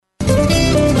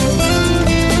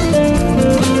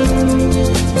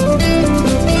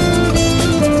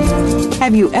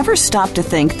Have you ever stopped to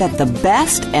think that the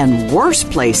best and worst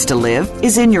place to live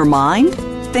is in your mind?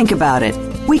 Think about it.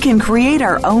 We can create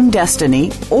our own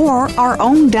destiny or our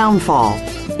own downfall.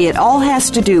 It all has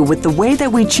to do with the way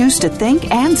that we choose to think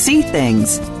and see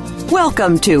things.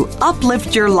 Welcome to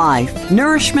Uplift Your Life,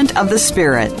 Nourishment of the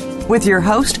Spirit, with your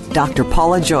host, Dr.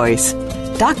 Paula Joyce.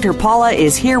 Dr. Paula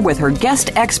is here with her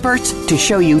guest experts to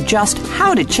show you just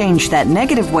how to change that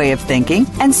negative way of thinking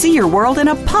and see your world in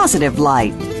a positive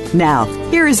light. Now,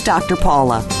 here is Dr.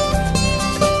 Paula.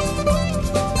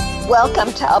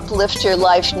 Welcome to Uplift Your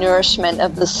Life, Nourishment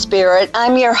of the Spirit.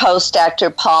 I'm your host, Dr.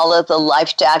 Paula, the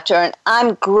Life Doctor, and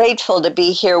I'm grateful to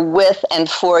be here with and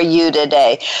for you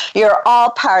today. You're all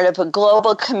part of a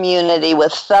global community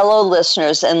with fellow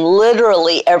listeners in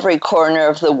literally every corner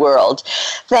of the world.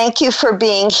 Thank you for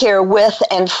being here with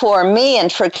and for me and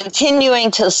for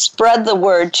continuing to spread the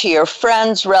word to your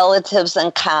friends, relatives,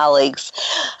 and colleagues.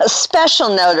 A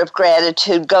special note of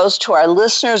gratitude goes to our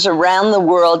listeners around the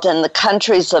world in the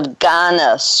countries of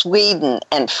Ghana, Sweden,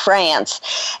 and France,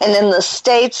 and in the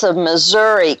states of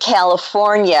Missouri,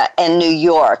 California, and New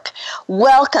York.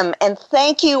 Welcome, and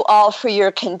thank you all for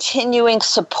your continuing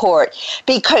support.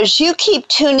 Because you keep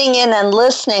tuning in and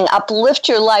listening, Uplift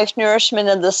Your Life, Nourishment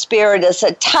of the Spirit is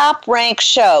a top-ranked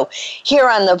show here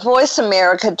on the Voice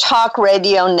America Talk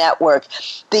Radio Network,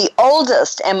 the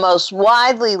oldest and most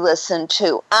widely listened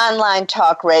to online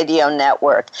talk radio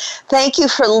network. Thank you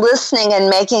for listening and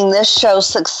making this show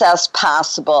successful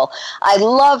possible. I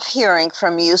love hearing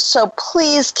from you, so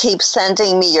please keep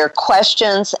sending me your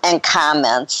questions and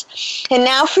comments. And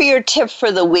now for your tip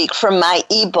for the week from my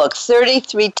ebook,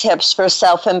 33 Tips for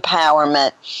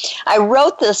Self-Empowerment. I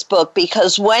wrote this book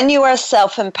because when you are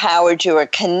self-empowered, you are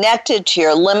connected to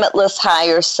your limitless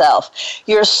higher self,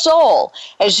 your soul,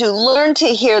 as you learn to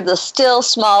hear the still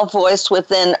small voice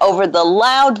within over the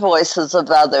loud voices of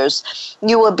others.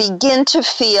 You will begin to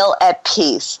feel at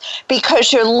peace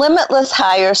because your limitless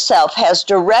higher self has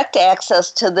direct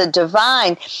access to the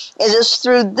divine. It is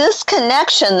through this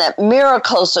connection that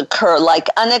miracles occur, like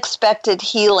unexpected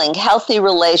healing, healthy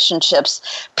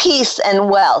relationships, peace, and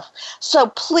wealth. So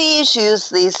please use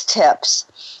these tips.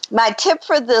 My tip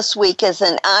for this week is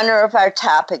in honor of our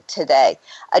topic today: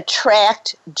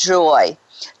 attract joy.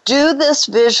 Do this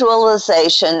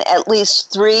visualization at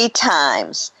least 3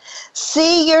 times.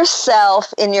 See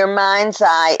yourself in your mind's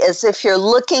eye as if you're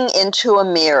looking into a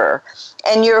mirror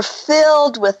and you're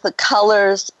filled with the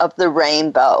colors of the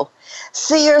rainbow.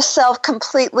 See yourself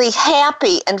completely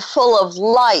happy and full of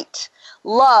light,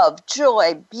 love,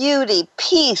 joy, beauty,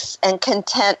 peace, and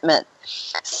contentment.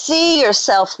 See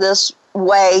yourself this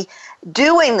way.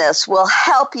 Doing this will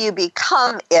help you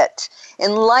become it.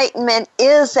 Enlightenment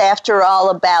is, after all,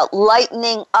 about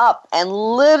lightening up and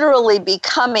literally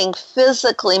becoming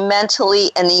physically,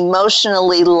 mentally, and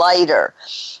emotionally lighter.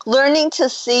 Learning to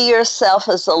see yourself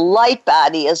as a light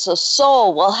body, as a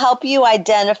soul, will help you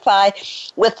identify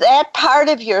with that part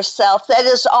of yourself that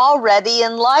is already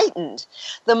enlightened.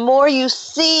 The more you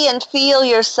see and feel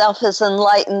yourself as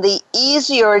enlightened, the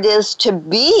easier it is to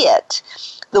be it.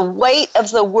 The weight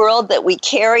of the world that we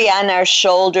carry on our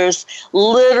shoulders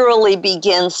literally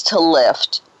begins to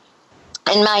lift.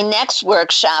 In my next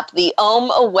workshop, the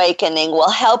Om Awakening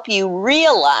will help you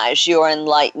realize your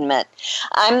enlightenment.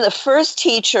 I'm the first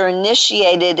teacher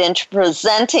initiated into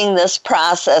presenting this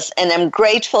process, and I'm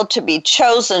grateful to be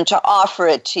chosen to offer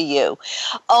it to you.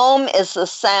 Om is the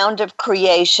sound of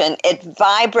creation. It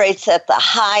vibrates at the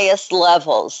highest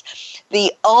levels.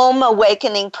 The Om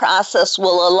Awakening process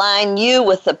will align you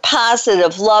with the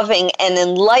positive, loving, and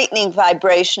enlightening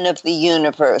vibration of the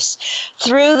universe.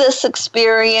 Through this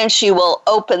experience, you will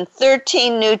open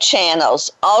 13 new channels,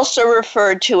 also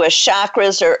referred to as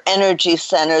chakras or energy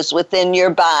centers within your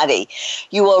body.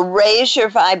 You will raise your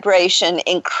vibration,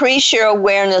 increase your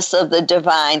awareness of the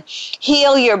divine,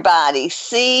 heal your body,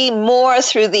 see more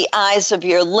through the eyes of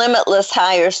your limitless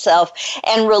higher self,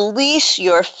 and release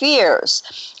your fears.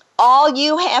 All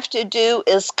you have to do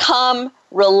is come,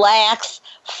 relax,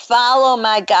 follow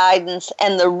my guidance,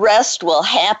 and the rest will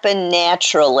happen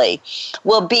naturally.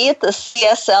 We'll be at the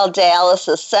CSL Dallas,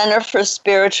 the Center for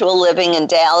Spiritual Living in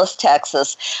Dallas,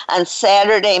 Texas, on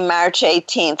Saturday, March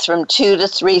 18th from 2 to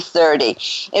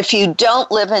 3:30. If you don't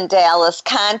live in Dallas,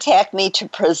 contact me to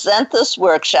present this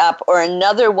workshop or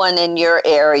another one in your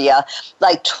area,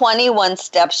 like 21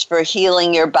 Steps for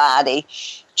Healing Your Body.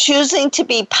 Choosing to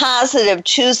be positive,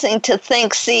 choosing to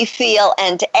think, see, feel,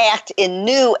 and act in in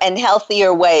new and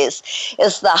healthier ways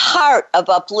is the heart of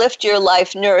Uplift Your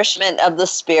Life Nourishment of the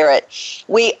Spirit.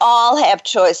 We all have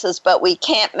choices, but we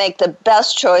can't make the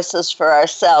best choices for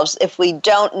ourselves if we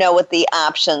don't know what the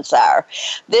options are.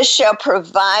 This show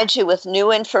provides you with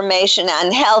new information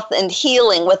on health and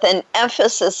healing with an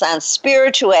emphasis on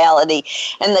spirituality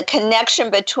and the connection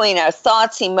between our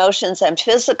thoughts, emotions, and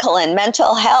physical and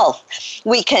mental health.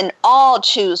 We can all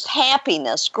choose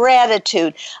happiness,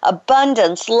 gratitude,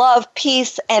 abundance, love,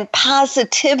 peace, and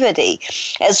positivity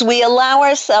as we allow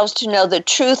ourselves to know the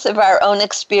truth of our own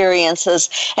experiences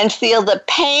and feel the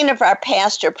pain of our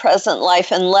past or present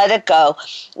life and let it go.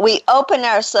 We open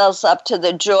ourselves up to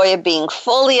the joy of being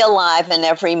fully alive in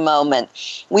every moment.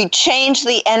 We change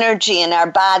the energy in our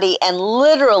body and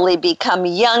literally become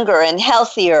younger and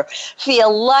healthier,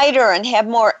 feel lighter and have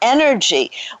more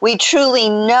energy. We truly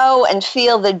know and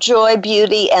feel the joy,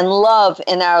 beauty, and love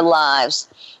in our lives.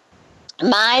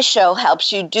 My show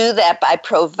helps you do that by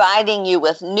providing you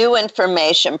with new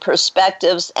information,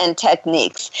 perspectives, and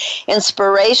techniques,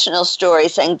 inspirational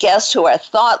stories, and guests who are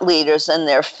thought leaders in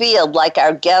their field, like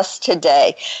our guest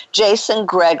today, Jason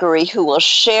Gregory, who will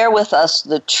share with us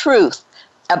the truth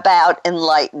about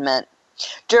enlightenment.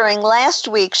 During last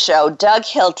week's show, Doug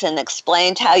Hilton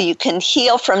explained how you can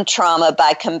heal from trauma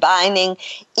by combining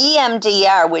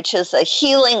EMDR, which is a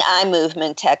healing eye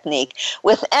movement technique,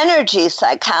 with energy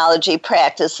psychology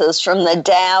practices from the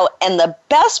Tao. And the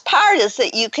best part is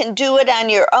that you can do it on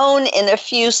your own in a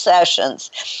few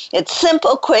sessions. It's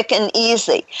simple, quick, and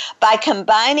easy. By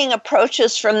combining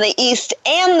approaches from the East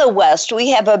and the West, we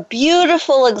have a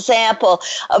beautiful example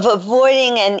of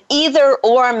avoiding an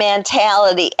either-or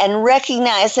mentality and recognizing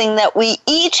that we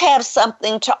each have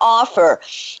something to offer.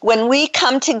 When we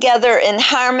come together in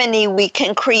harmony, we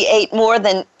can create more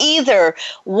than either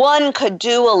one could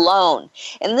do alone.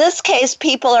 In this case,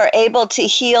 people are able to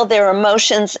heal their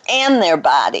emotions and their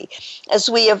body. As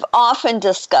we have often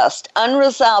discussed,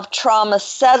 unresolved trauma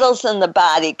settles in the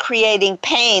body, creating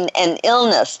pain and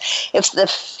illness. If the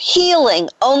healing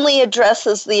only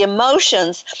addresses the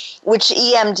emotions, which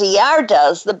EMDR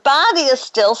does, the body is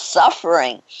still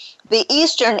suffering. The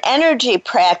Eastern energy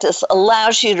practice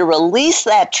allows you to release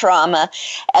that trauma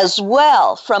as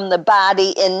well from the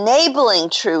body, enabling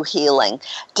true healing.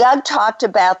 Doug talked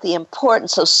about the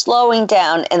importance of slowing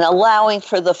down and allowing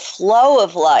for the flow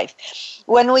of life.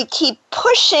 When we keep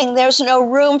pushing, there's no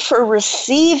room for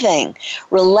receiving,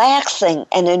 relaxing,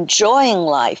 and enjoying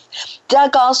life.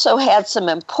 Doug also had some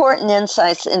important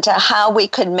insights into how we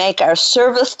could make our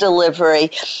service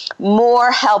delivery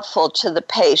more helpful to the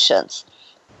patients.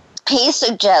 He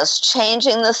suggests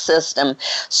changing the system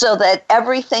so that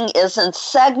everything isn't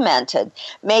segmented,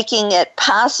 making it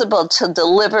possible to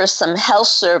deliver some health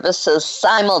services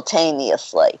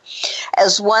simultaneously.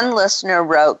 As one listener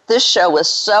wrote, "This show was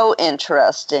so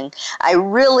interesting. I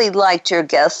really liked your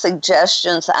guest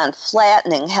suggestions on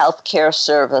flattening healthcare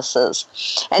services."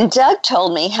 And Doug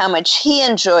told me how much he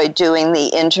enjoyed doing the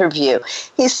interview.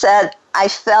 He said, "I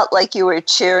felt like you were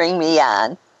cheering me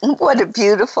on." What a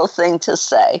beautiful thing to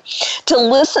say. To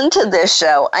listen to this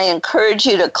show, I encourage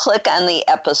you to click on the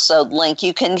episode link.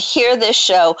 You can hear this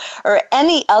show or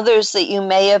any others that you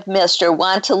may have missed or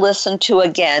want to listen to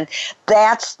again.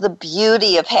 That's the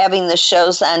beauty of having the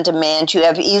shows on demand. You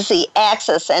have easy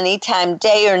access anytime,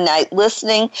 day or night,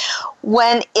 listening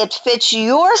when it fits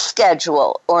your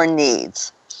schedule or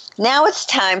needs. Now it's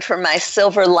time for my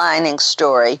silver lining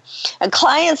story. A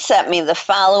client sent me the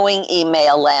following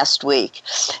email last week.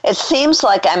 "It seems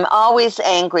like I'm always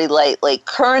angry lately.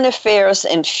 Current affairs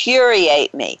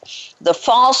infuriate me. The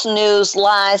false news,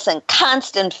 lies, and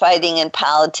constant fighting in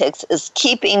politics is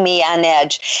keeping me on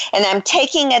edge, and I'm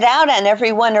taking it out on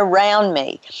everyone around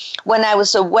me. When I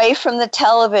was away from the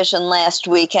television last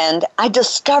weekend, I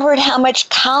discovered how much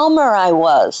calmer I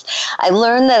was. I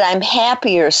learned that I'm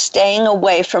happier staying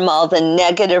away from all the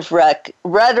negative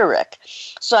rhetoric.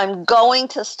 So I'm going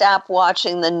to stop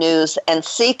watching the news and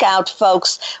seek out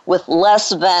folks with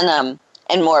less venom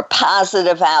and more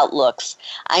positive outlooks.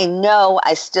 I know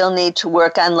I still need to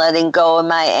work on letting go of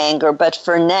my anger, but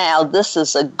for now, this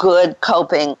is a good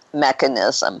coping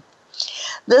mechanism."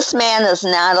 This man is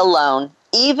not alone.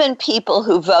 Even people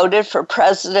who voted for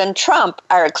President Trump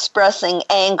are expressing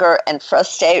anger and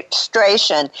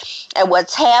frustration at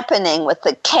what's happening with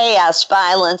the chaos,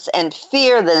 violence, and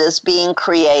fear that is being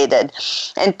created.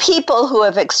 And people who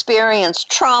have experienced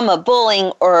trauma,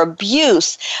 bullying, or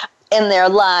abuse in their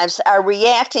lives are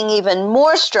reacting even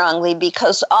more strongly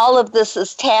because all of this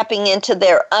is tapping into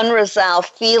their unresolved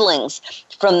feelings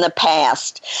from the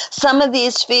past. Some of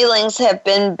these feelings have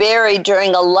been buried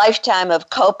during a lifetime of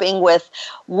coping with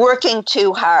working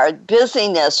too hard,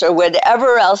 busyness, or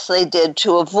whatever else they did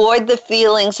to avoid the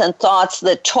feelings and thoughts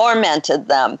that tormented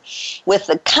them. With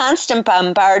the constant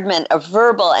bombardment of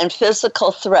verbal and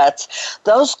physical threats,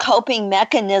 those coping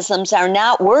mechanisms are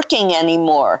not working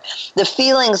anymore. The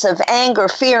feelings of anger,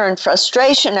 fear, and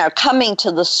frustration are coming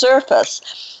to the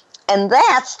surface. And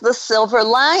that's the silver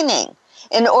lining.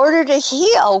 In order to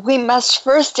heal, we must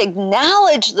first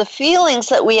acknowledge the feelings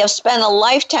that we have spent a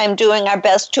lifetime doing our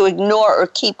best to ignore or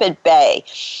keep at bay.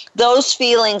 Those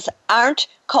feelings aren't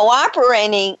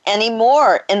cooperating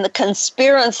anymore in the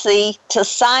conspiracy to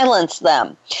silence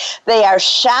them. They are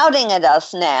shouting at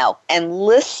us now and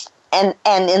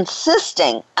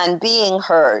insisting on being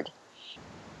heard.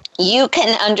 You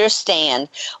can understand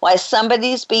why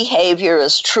somebody's behavior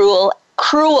is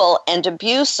cruel and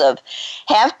abusive.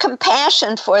 Have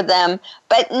compassion for them,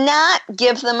 but not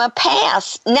give them a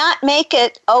pass, not make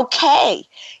it okay.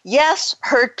 Yes,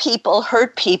 hurt people.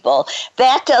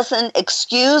 That doesn't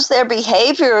excuse their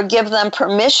behavior or give them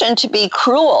permission to be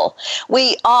cruel.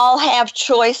 We all have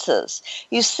choices.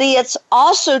 You see, it's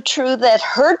also true that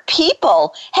hurt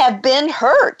people have been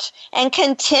hurt and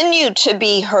continue to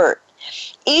be hurt.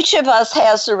 Each of us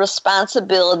has the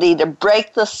responsibility to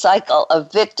break the cycle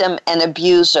of victim and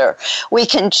abuser. We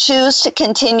can choose to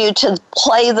continue to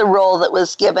play the role that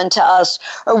was given to us,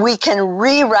 or we can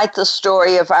rewrite the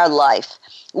story of our life.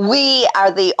 We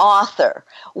are the author.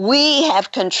 We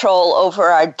have control over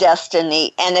our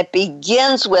destiny, and it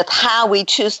begins with how we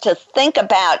choose to think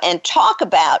about and talk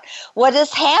about what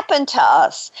has happened to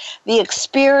us. The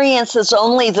experience is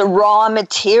only the raw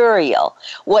material.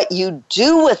 What you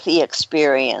do with the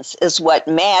experience is what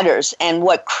matters and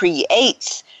what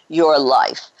creates your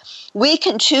life. We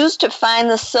can choose to find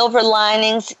the silver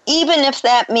linings, even if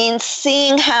that means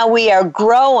seeing how we are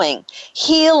growing,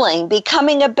 healing,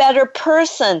 becoming a better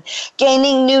person,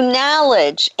 gaining new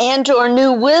knowledge and or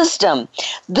new wisdom.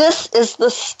 This is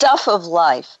the stuff of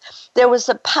life. There was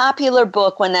a popular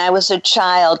book when I was a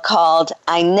child called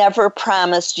I Never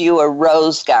Promised You a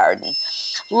Rose Garden.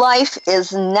 Life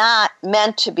is not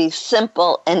meant to be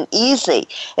simple and easy.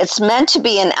 It's meant to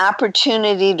be an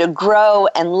opportunity to grow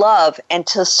and love and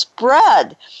to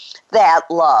spread that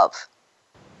love.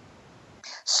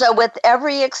 So with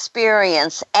every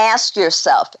experience, ask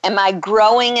yourself, am I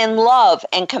growing in love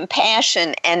and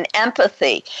compassion and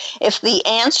empathy? If the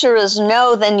answer is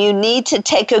no, then you need to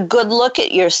take a good look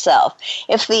at yourself.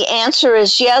 If the answer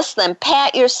is yes, then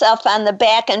pat yourself on the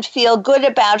back and feel good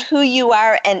about who you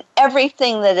are and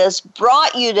everything that has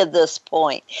brought you to this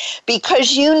point,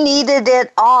 because you needed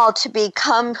it all to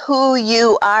become who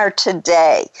you are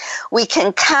today. We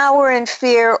can cower in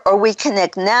fear, or we can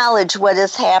acknowledge what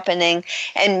is happening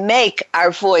and make our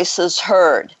voices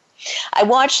heard. I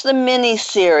watched the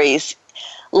mini-series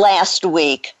last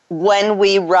week, When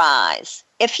We Rise.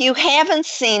 If you haven't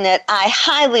seen it, I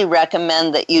highly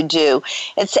recommend that you do.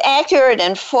 It's accurate,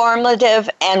 informative,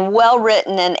 and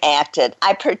well-written and acted.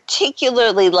 I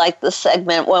particularly liked the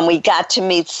segment when we got to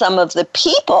meet some of the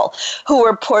people who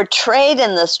were portrayed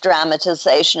in this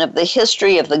dramatization of the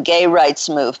history of the gay rights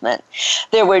movement.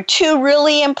 There were two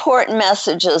really important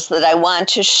messages that I want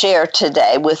to share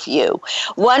today with you.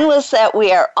 One was that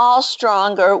we are all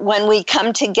stronger when we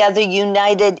come together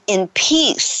united in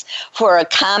peace for a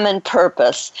common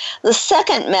purpose. The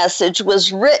second message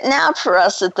was written out for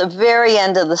us at the very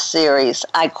end of the series.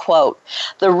 I quote,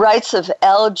 "The rights of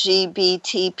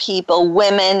LGBT people,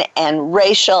 women, and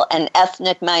racial and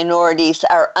ethnic minorities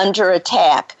are under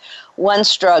attack. One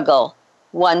struggle,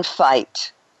 one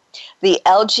fight." The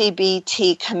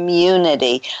LGBT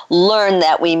community learned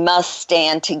that we must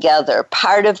stand together.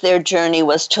 Part of their journey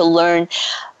was to learn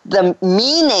the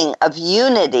meaning of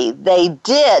unity. They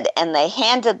did, and they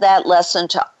handed that lesson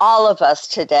to all of us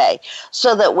today,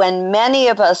 so that when many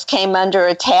of us came under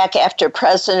attack after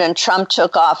President Trump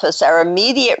took office, our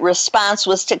immediate response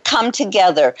was to come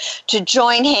together, to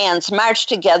join hands, march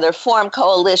together, form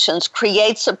coalitions,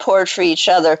 create support for each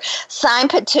other, sign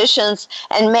petitions,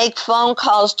 and make phone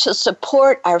calls to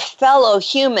support our fellow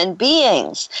human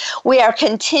beings. We are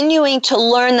continuing to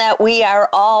learn that we are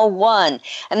all one,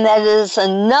 and that it is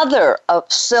another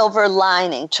silver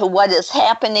lining to what is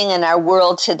happening in our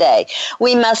world today.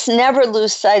 We must never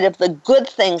lose sight of the good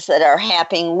things that are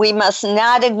happening. We must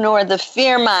not ignore the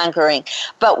fear-mongering,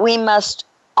 but we must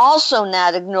also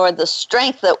not ignore the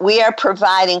strength that we are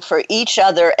providing for each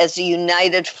other as a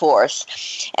united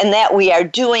force, and that we are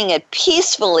doing it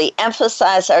peacefully.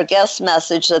 Emphasize our guest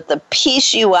message that the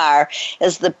peace you are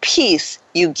is the peace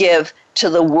you give to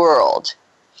the world.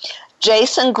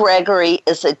 Jason Gregory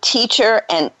is a teacher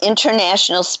and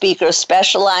international speaker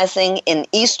specializing in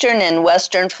Eastern and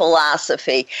Western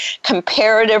philosophy,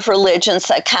 comparative religion,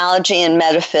 psychology, and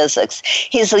metaphysics.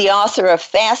 He's the author of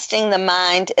Fasting the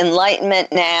Mind,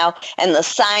 Enlightenment Now, and The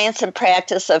Science and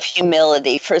Practice of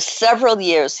Humility. For several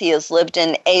years, he has lived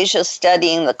in Asia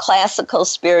studying the classical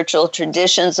spiritual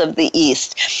traditions of the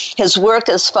East. His work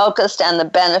is focused on the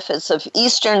benefits of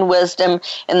Eastern wisdom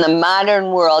in the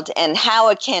modern world and how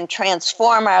it can transform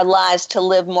our lives to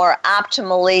live more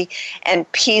optimally and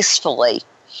peacefully.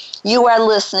 You are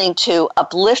listening to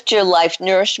Uplift Your Life,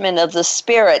 Nourishment of the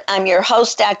Spirit. I'm your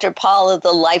host, Dr. Paula,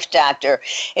 the Life Doctor.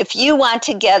 If you want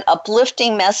to get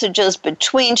uplifting messages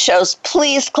between shows,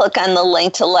 please click on the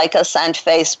link to like us on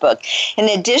Facebook. In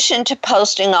addition to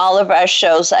posting all of our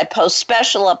shows, I post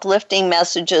special uplifting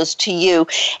messages to you,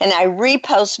 and I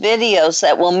repost videos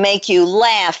that will make you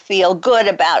laugh, feel good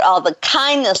about all the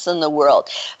kindness in the world,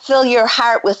 fill your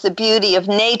heart with the beauty of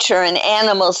nature and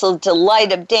animals, the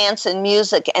delight of dance and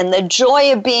music, and the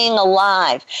joy of being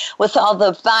alive. With all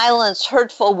the violence,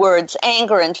 hurtful words,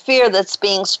 anger, and fear that's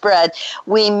being spread,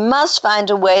 we must find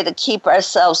a way to keep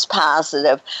ourselves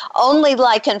positive. Only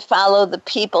like and follow the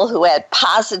people who add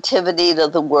positivity to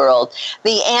the world.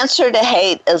 The answer to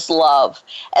hate is love.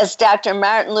 As Dr.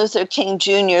 Martin Luther King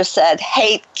Jr. said,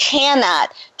 hate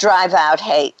cannot drive out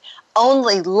hate.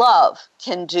 Only love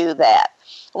can do that.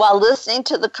 While listening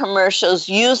to the commercials,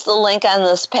 use the link on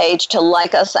this page to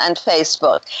like us on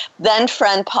Facebook. Then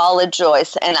friend Paula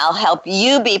Joyce, and I'll help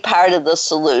you be part of the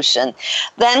solution.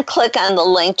 Then click on the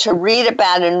link to read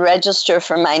about and register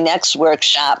for my next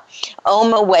workshop,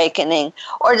 Om Awakening,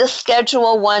 or to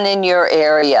schedule one in your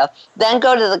area. Then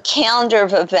go to the calendar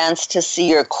of events to see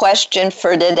your question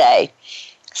for today.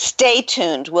 Stay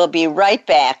tuned. We'll be right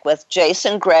back with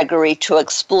Jason Gregory to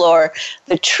explore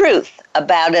the truth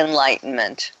about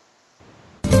enlightenment.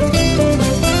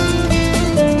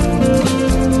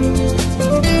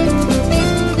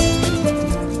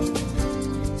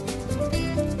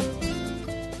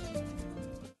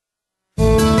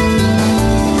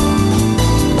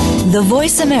 The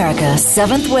Voice America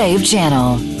 7th Wave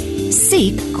Channel.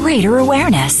 Seek greater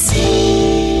awareness.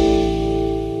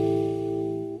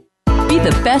 Be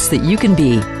the best that you can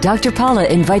be. Dr. Paula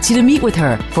invites you to meet with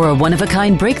her for a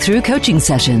one-of-a-kind breakthrough coaching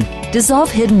session.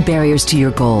 Dissolve hidden barriers to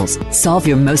your goals, solve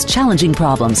your most challenging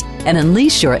problems, and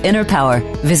unleash your inner power.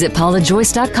 Visit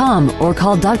paulajoyce.com or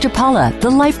call Dr. Paula, the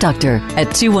Life Doctor, at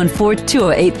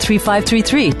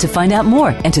 214-208-3533 to find out more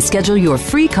and to schedule your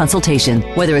free consultation.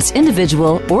 Whether it's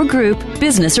individual or group,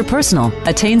 business or personal,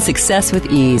 attain success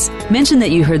with ease. Mention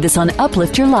that you heard this on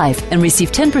Uplift Your Life and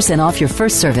receive 10% off your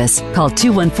first service. Call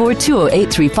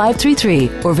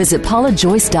 214-208-3533 or visit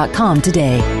paulajoyce.com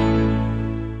today.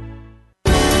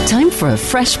 Time for a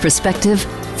fresh perspective.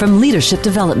 From leadership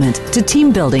development to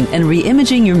team building and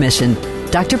re-imaging your mission,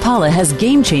 Dr. Paula has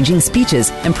game-changing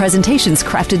speeches and presentations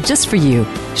crafted just for you.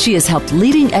 She has helped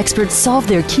leading experts solve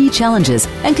their key challenges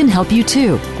and can help you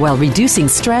too, while reducing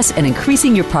stress and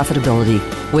increasing your profitability.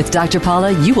 With Dr.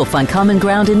 Paula, you will find common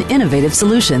ground in innovative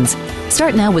solutions.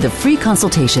 Start now with a free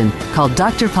consultation. Call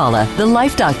Dr. Paula, the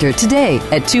Life Doctor, today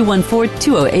at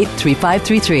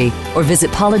 214-208-3533 or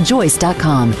visit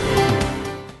paulajoyce.com.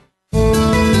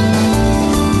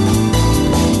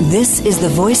 This is the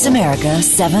Voice America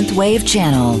 7th Wave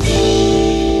Channel.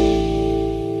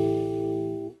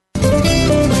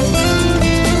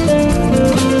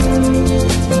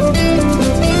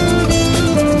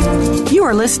 You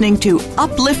are listening to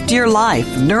Uplift Your Life,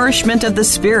 Nourishment of the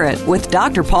Spirit with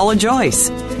Dr. Paula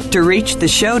Joyce. To reach the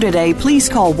show today, please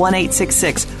call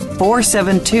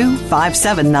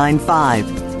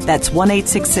 1-866-472-5795. That's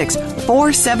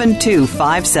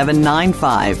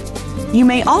 1-866-472-5795. You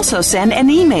may also send an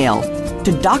email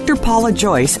to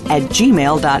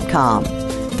drpaulajoyce@gmail.com.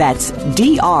 That's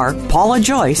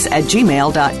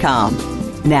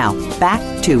drpaulajoyce@gmail.com. Now,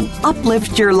 back to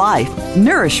Uplift Your Life,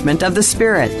 Nourishment of the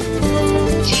Spirit.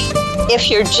 If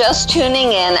you're just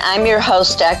tuning in, I'm your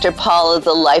host, Dr. Paula,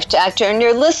 the Life Doctor, and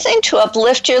you're listening to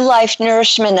Uplift Your Life,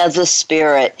 Nourishment of the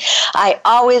Spirit. I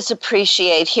always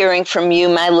appreciate hearing from you,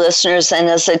 my listeners, and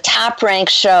as a top-ranked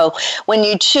show, when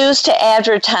you choose to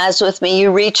advertise with me,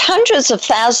 you reach hundreds of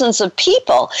thousands of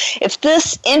people. If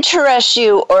this interests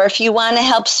you, or if you want to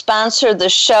help sponsor the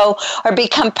show or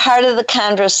become part of the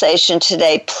conversation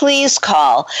today, please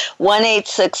call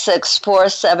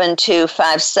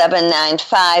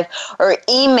 1-866-472-5795 or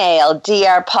email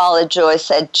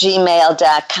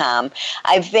drpaulajoyce@gmail.com.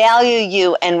 I value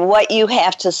you and what you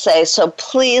have to say, so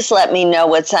please let me know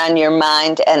what's on your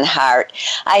mind and heart.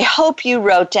 I hope you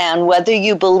wrote down whether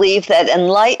you believe that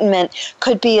enlightenment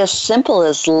could be as simple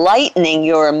as lightening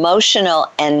your emotional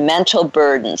and mental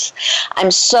burdens. I'm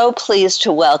so pleased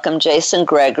to welcome Jason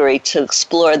Gregory to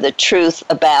explore the truth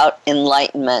about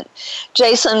enlightenment.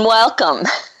 Jason, welcome.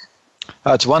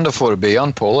 It's wonderful to be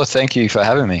on, Paula. Thank you for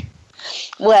having me.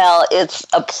 Well, it's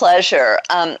a pleasure.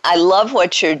 I love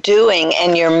what you're doing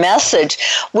and your message.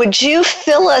 Would you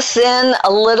fill us in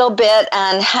a little bit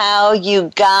on how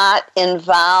you got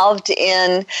involved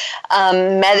in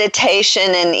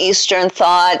meditation and Eastern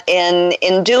thought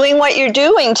in doing what you're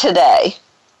doing today?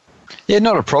 Yeah,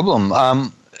 not a problem.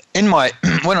 When I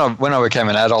became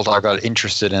an adult, I got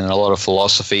interested in a lot of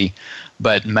philosophy,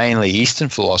 but mainly Eastern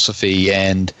philosophy,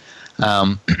 and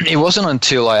it wasn't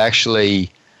until I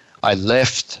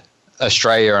left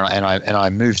Australia and I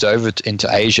moved over into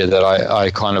Asia that I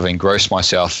kind of engrossed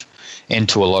myself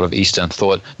into a lot of Eastern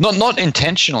thought. Not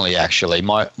intentionally, actually.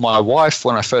 My wife,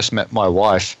 when I first met my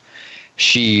wife,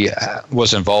 she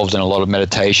was involved in a lot of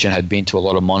meditation, had been to a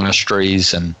lot of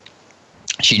monasteries, and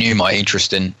she knew my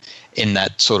interest in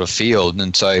that sort of field.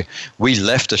 And so we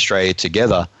left Australia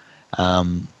together,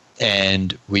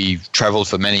 and we traveled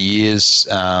for many years,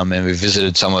 and we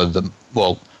visited some of the,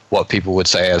 what people would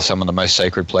say are some of the most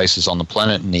sacred places on the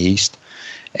planet in the East.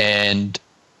 And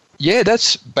yeah,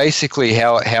 that's basically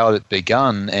how it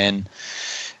begun. And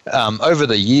over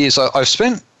the years, I've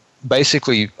spent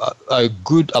basically a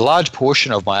large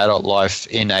portion of my adult life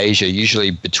in Asia, usually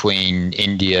between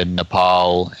India,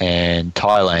 Nepal, and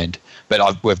Thailand.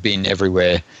 But we've been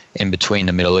everywhere in between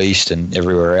the Middle East and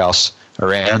everywhere else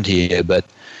around here. But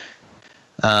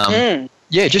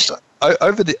yeah, just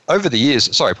over the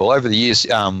years, sorry, Paul, over the years,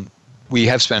 we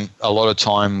have spent a lot of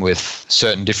time with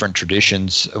certain different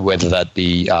traditions, whether that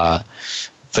be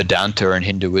Vedanta in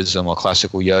Hinduism or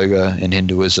classical yoga in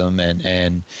Hinduism,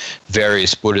 and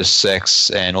various Buddhist sects,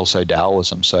 and also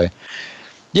Taoism. So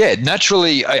yeah,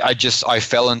 naturally, I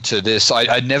fell into this.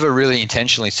 I never really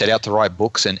intentionally set out to write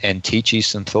books and teach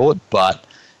Eastern thought, but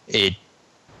it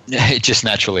just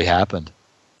naturally happened.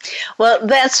 Well,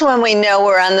 that's when we know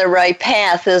we're on the right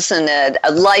path, isn't it? A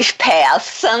life path.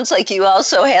 Sounds like you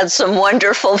also had some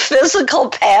wonderful physical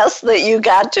paths that you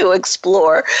got to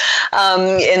explore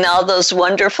in all those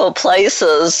wonderful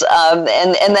places.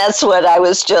 And that's what I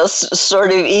was just sort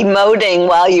of emoting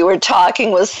while you were talking,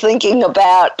 was thinking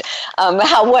about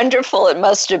how wonderful it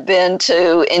must have been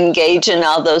to engage in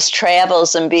all those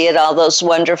travels and be at all those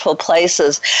wonderful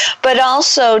places, but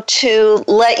also to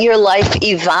let your life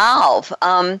evolve.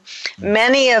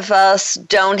 Many of us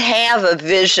don't have a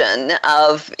vision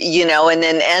of, and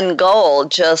an end goal,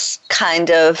 just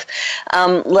kind of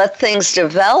let things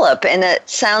develop. And it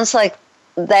sounds like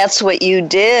that's what you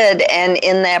did, and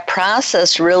in that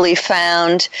process really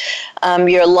found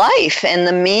your life and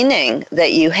the meaning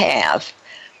that you have.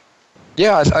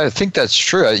 Yeah, I think that's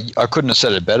true. I couldn't have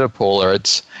said it better, Paula.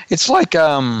 It's like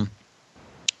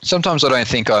sometimes I don't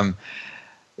think I'm,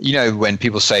 when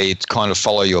people say it's kind of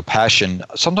follow your passion,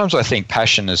 sometimes I think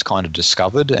passion is kind of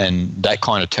discovered, and that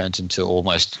kind of turns into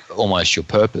almost your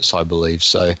purpose, I believe.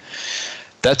 So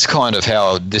that's kind of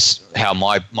how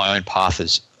my own path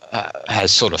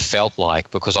has sort of felt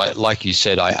like, because like you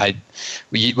said, when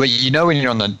you're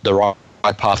on the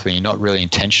right path, when you're not really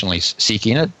intentionally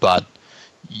seeking it, but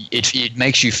it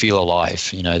makes you feel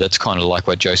alive. That's kind of like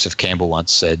what Joseph Campbell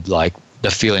once said, like, the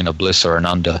feeling of bliss or an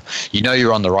under.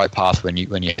 You're on the right path when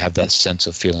you have that sense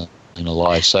of feeling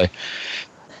alive. So,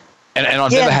 and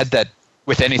I've never had that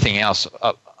with anything else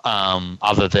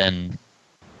other than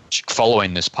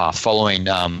following this path,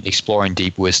 exploring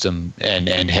deep wisdom and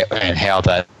how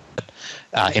that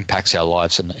impacts our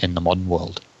lives in the modern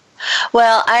world.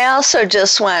 Well, I also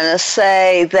just want to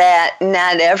say that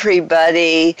not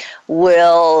everybody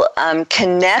will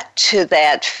connect to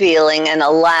that feeling and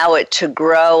allow it to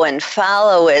grow and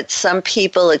follow it. Some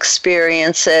people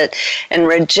experience it and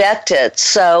reject it.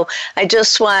 So I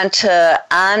just want to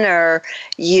honor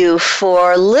you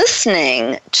for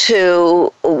listening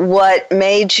to what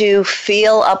made you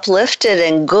feel uplifted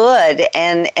and good,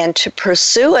 and to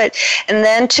pursue it, and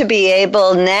then to be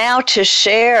able now to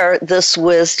share this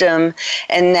wisdom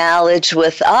and knowledge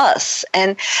with us.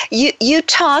 And you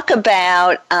talk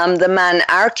about the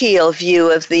monarchical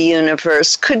view of the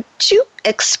universe. Could you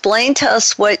explain to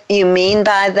us what you mean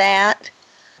by that?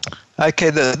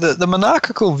 Okay, the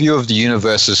monarchical view of the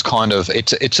universe is kind of,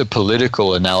 it's a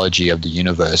political analogy of the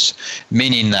universe,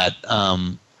 meaning that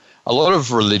a lot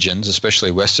of religions,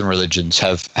 especially Western religions,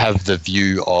 have the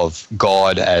view of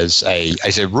God as a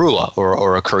ruler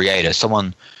or a creator,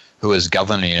 someone who is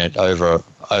governing it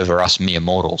over us mere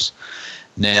mortals.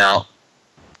 Now,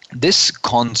 this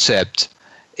concept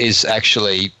is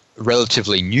actually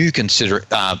relatively new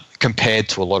compared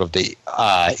to a lot of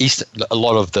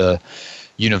the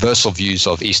universal views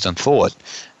of Eastern thought.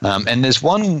 And there's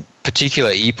one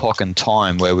particular epoch in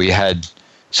time where we had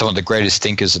some of the greatest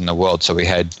thinkers in the world. So we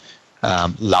had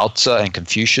Lao Tzu and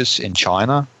Confucius in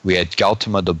China. We had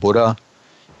Gautama the Buddha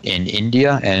in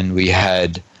India, and we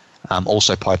had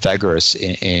also Pythagoras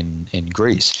in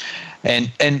Greece.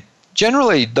 And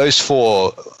generally, those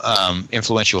four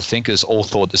influential thinkers all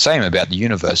thought the same about the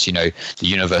universe. You know, the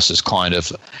universe is kind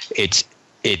of it's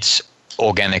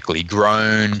organically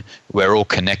grown. We're all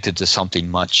connected to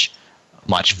something much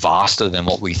vaster than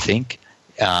what we think.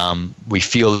 We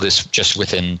feel this just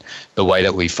within the way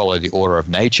that we follow the order of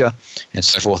nature, and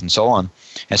so forth and so on.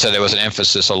 And so there was an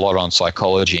emphasis a lot on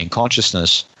psychology and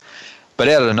consciousness. But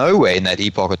out of nowhere, in that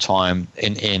epoch of time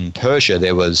in Persia,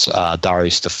 there was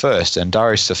Darius I. And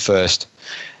Darius I,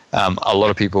 a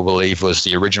lot of people believe, was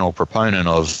the original proponent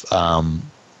of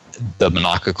the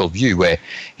monarchical view, where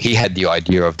he had the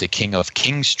idea of the king of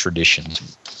kings tradition,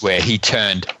 where he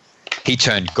turned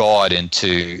God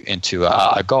into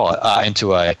a god,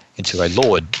 into a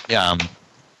lord,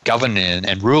 governing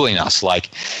and ruling us, like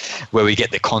where we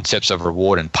get the concepts of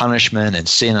reward and punishment and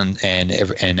sin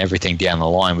and everything down the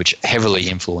line, which heavily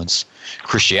influence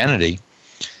Christianity.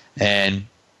 And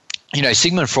you know,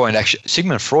 Sigmund Freud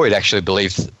actually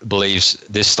believes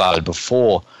this started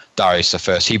before Darius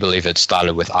I. He believed it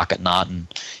started with Akhenaten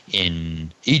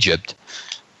in Egypt.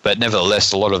 But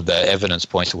nevertheless, a lot of the evidence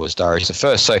points towards Darius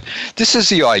I. So this is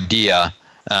the idea,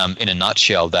 in a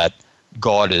nutshell, that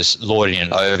God is lording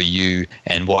it over you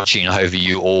and watching over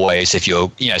you always. If you're,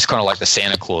 it's kind of like the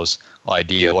Santa Claus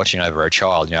idea, watching over a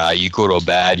child. Are you good or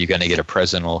bad? You're going to get a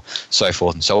present, or so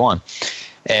forth and so on.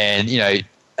 And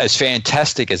as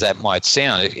fantastic as that might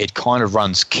sound, it kind of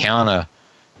runs counter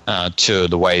to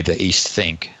the way the East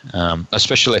think.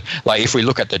 Especially, like if we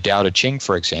look at the Tao Te Ching,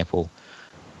 for example.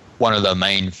 One of the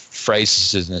main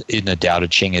phrases in the Tao Te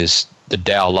Ching is, the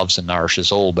Tao loves and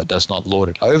nourishes all, but does not lord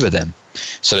it over them.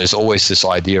 So there's always this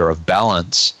idea of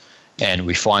balance, and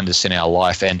we find this in our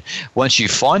life. And once you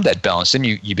find that balance, then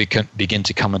you begin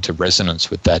to come into resonance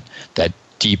with that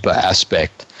deeper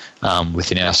aspect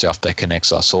within ourselves that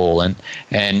connects us all. And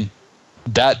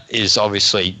that is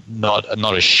obviously not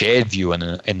a shared view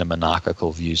in the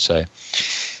monarchical view. So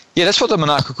yeah, that's what the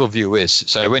monarchical view is.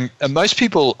 So when most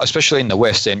people, especially in the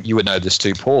West, and you would know this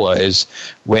too, Paula, is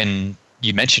when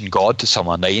you mention God to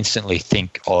someone, they instantly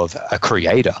think of a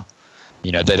creator.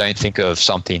 They don't think of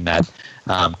something that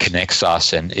connects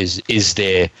us and is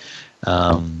there,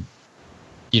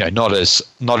 not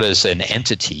as an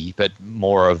entity, but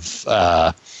more of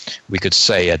we could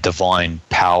say a divine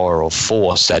power or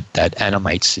force that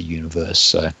animates the universe.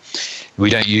 So we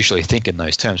don't usually think in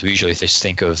those terms. We usually just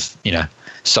think of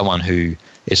someone who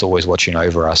is always watching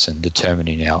over us and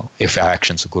determining if our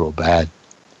actions are good or bad.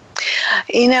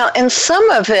 And some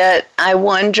of it, I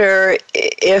wonder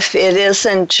if it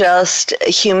isn't just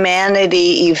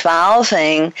humanity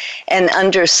evolving and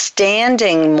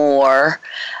understanding more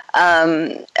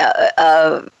of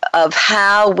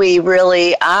how we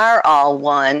really are all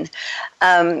one.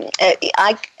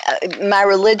 My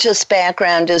religious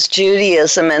background is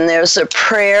Judaism, and there's a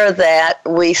prayer that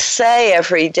we say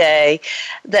every day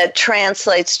that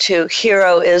translates to, "Hear,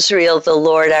 O Israel, the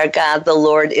Lord our God, the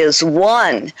Lord is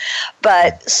one."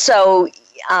 But so,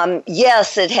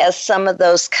 yes, it has some of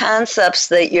those concepts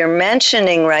that you're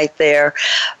mentioning right there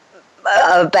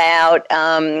about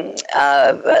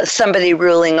somebody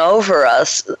ruling over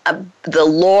us, the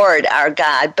Lord our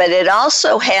God, but it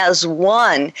also has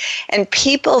one, and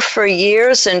people for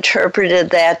years interpreted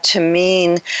that to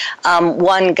mean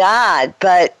one God,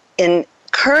 but in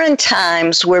current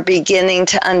times we're beginning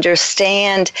to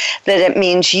understand that it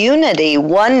means unity,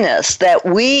 oneness, that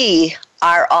we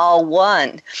are all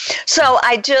one. So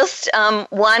I just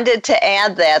wanted to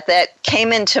add that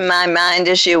came into my mind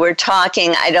as you were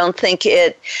talking. I don't think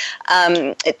that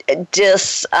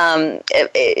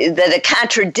it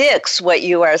contradicts what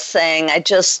you are saying. I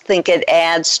just think it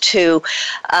adds to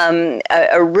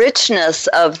a richness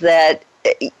of that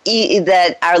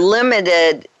that our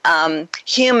limited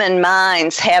human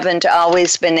minds haven't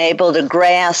always been able to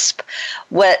grasp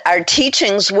what our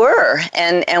teachings were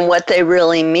and what they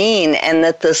really mean, and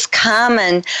that this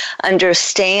common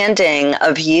understanding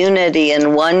of unity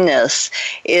and oneness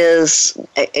is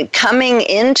coming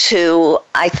into,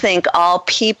 I think, all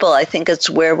people. I think it's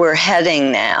where we're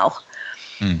heading now.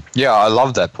 Yeah, I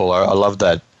love that, Paul. I love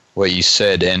that, what you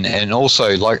said, and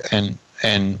also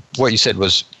and what you said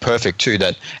was perfect too,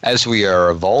 that as we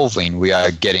are evolving, we are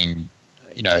getting,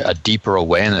 a deeper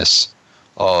awareness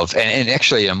of, and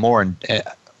actually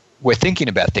we're thinking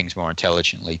about things more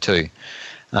intelligently too.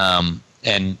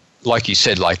 And like you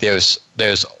said, like there's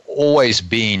always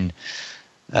been,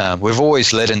 we've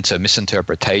always led into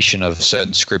misinterpretation of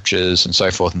certain scriptures and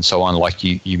so forth and so on, like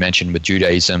you mentioned with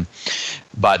Judaism.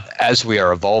 But as we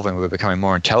are evolving, we're becoming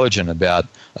more intelligent about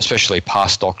especially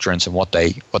past doctrines and what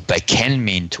they can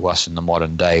mean to us in the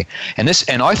modern day. And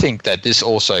I think that this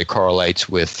also correlates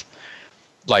with,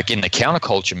 like in the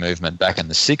counterculture movement back in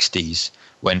the 60s,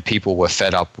 when people were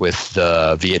fed up with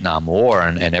the Vietnam War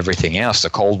and everything else, the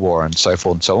Cold War and so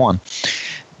forth and so on.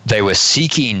 They were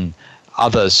seeking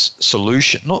others'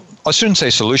 solutions, I shouldn't say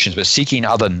solutions, but seeking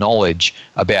other knowledge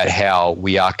about how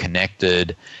we are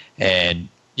connected. And,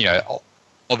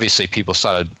 obviously people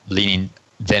started leaning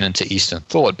then into Eastern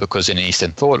thought, because in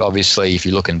Eastern thought, obviously, if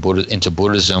you look into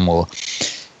Buddhism or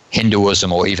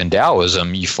Hinduism or even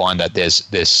Taoism, you find that there's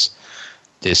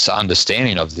this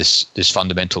understanding of this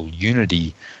fundamental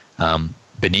unity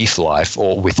beneath life,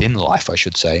 or within life, I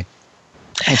should say.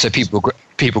 And so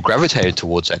people gravitated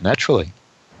towards that naturally.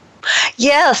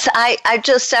 Yes, I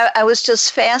was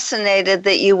just fascinated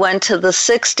that you went to the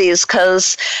 60s,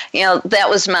 because, that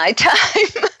was my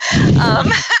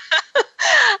time.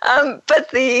 But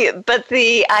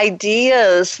the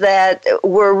ideas that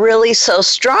were really so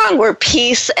strong were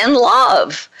peace and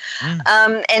love.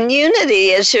 And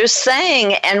unity, as you're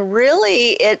saying, and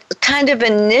really it kind of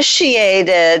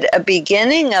initiated a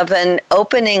beginning of an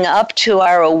opening up to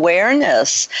our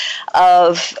awareness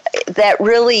of that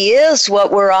really is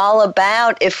what we're all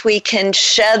about, if we can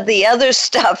shed the other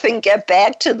stuff and get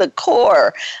back to the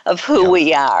core of who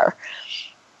we are.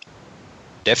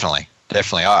 Definitely.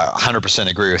 I 100%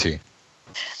 agree with you.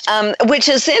 Which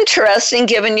is interesting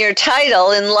given your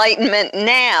title, Enlightenment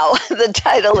Now, the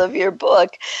title of your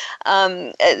book,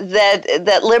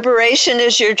 that liberation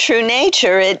is your true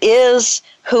nature. It is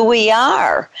who we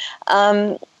are.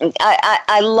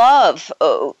 I love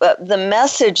the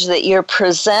message that you're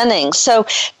presenting. So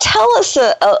tell us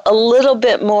a little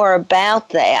bit more about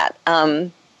that.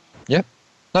 Yeah.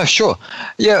 No, sure.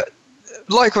 Yeah,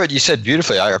 like what you said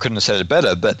beautifully, I couldn't have said it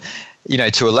better, but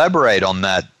to elaborate on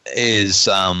that is,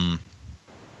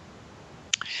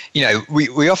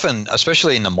 we often,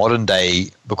 especially in the modern day,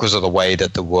 because of the way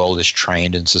that the world is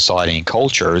trained in society and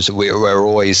culture, is we're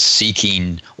always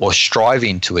seeking or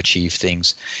striving to achieve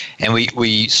things. And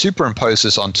we superimpose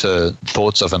this onto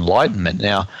thoughts of enlightenment.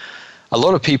 Now, a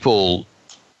lot of people,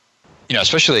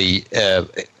 especially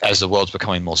as the world's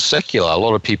becoming more secular, a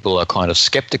lot of people are kind of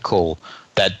skeptical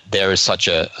that there is such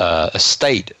a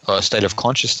state of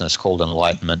consciousness called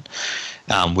enlightenment,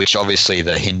 which obviously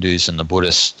the Hindus and the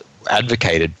Buddhists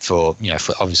advocated for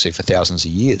obviously for thousands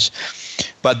of years.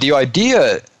 But their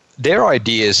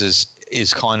ideas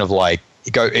is kind of like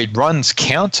it runs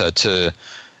counter to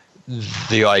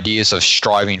the ideas of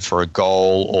striving for a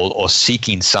goal or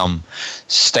seeking some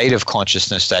state of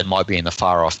consciousness that might be in the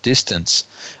far off distance,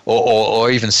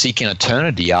 or even seeking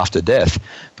eternity after death,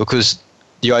 because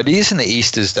the ideas in the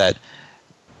East is that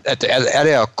at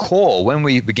our core, when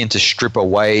we begin to strip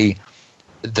away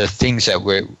the things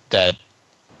that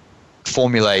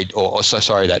formulate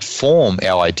that form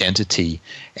our identity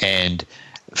and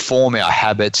form our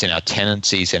habits and our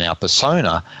tendencies and our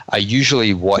persona, are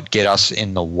usually what get us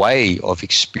in the way of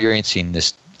experiencing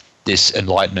this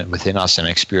enlightenment within us and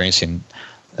experiencing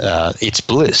its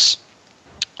bliss.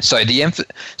 So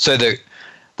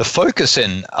the focus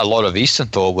in a lot of Eastern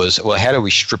thought was, well, how do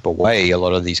we strip away a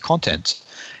lot of these contents?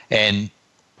 And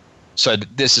so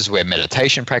this is where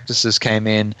meditation practices came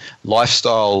in,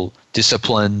 lifestyle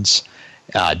disciplines,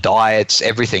 diets,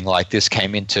 everything like this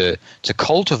came in to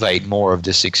cultivate more of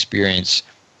this experience,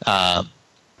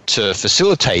 to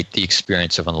facilitate the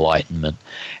experience of enlightenment.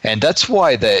 And that's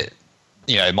why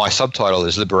my subtitle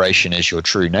is Liberation is Your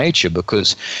True Nature,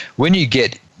 because when you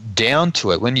get down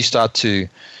to it, when you start to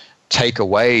take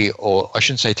away, or I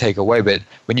shouldn't say take away, but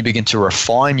when you begin to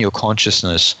refine your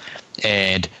consciousness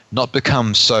and not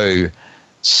become so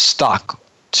stuck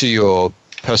to your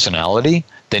personality,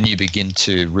 then you begin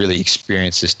to really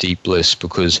experience this deep bliss,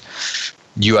 because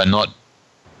you are not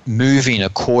moving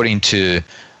according to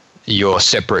your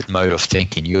separate mode of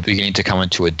thinking. You're beginning to come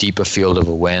into a deeper field of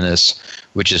awareness,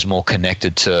 which is more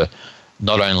connected to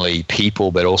not only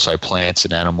people, but also plants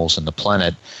and animals and the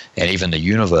planet and even the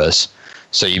universe.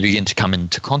 So you begin to come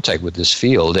into contact with this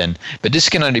field. But this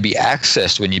can only be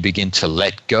accessed when you begin to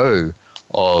let go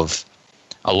of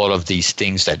a lot of these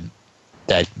things that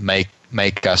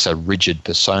make us a rigid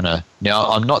persona. Now,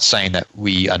 I'm not saying that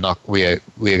we're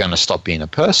going to stop being a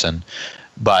person,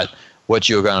 but what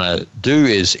you're going to do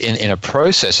is in a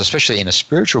process, especially in a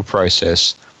spiritual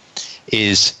process,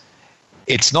 is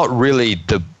it's not really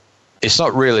the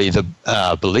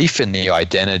belief in the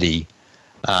identity.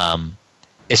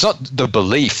 It's not the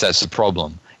belief that's the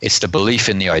problem. It's the belief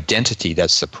in the identity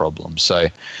that's the problem. So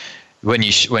when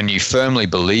you firmly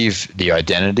believe the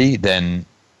identity, then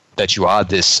that you are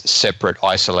this separate,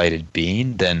 isolated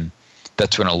being, then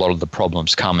that's when a lot of the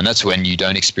problems come, and that's when you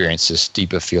don't experience this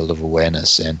deeper field of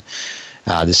awareness and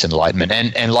this enlightenment.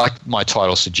 And like my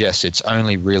title suggests, it's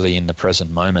only really in the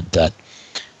present moment that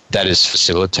is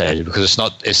facilitated, because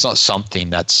it's not something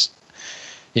that's,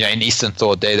 in Eastern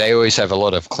thought, they always have a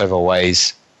lot of clever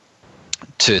ways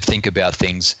to think about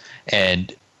things,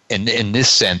 and in this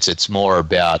sense, it's more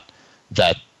about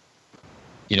that.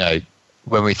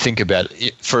 When we think about,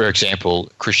 for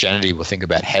example, Christianity will think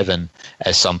about heaven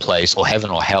as some place, or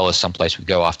heaven or hell as some place we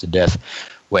go after death,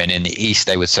 when in the East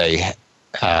they would say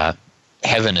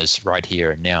heaven is right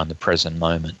here and now in the present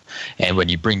moment. And when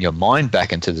you bring your mind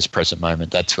back into this present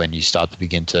moment, that's when you start to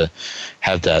begin to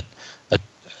have that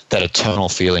eternal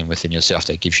feeling within yourself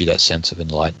that gives you that sense of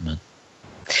enlightenment.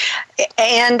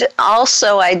 And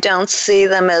also, I don't see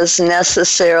them as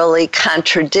necessarily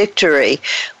contradictory.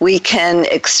 We can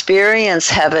experience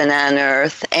heaven on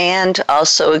earth and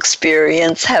also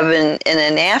experience heaven in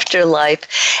an afterlife.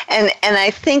 And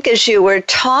I think as you were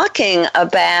talking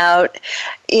about,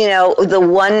 the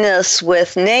oneness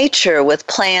with nature, with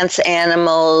plants,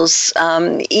 animals,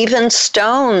 even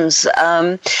stones,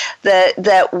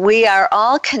 that we are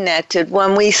all connected.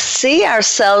 When we see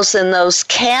ourselves in those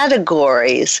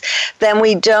categories, then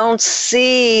we don't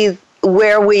see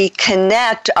where we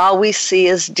connect. All we see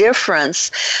is difference.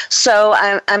 So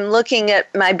I'm looking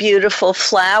at my beautiful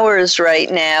flowers right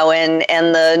now and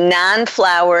the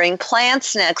non-flowering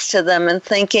plants next to them and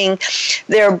thinking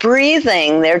they're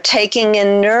breathing, they're taking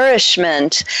in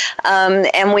nourishment.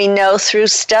 And we know through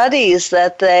studies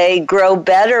that they grow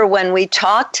better when we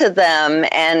talk to them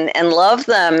and love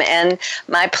them. And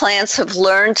my plants have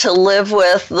learned to live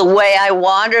with the way I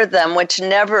water them,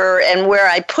 and where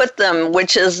I put them,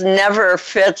 which is never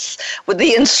fits with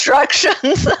the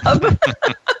instructions of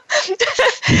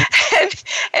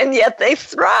and yet they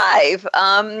thrive.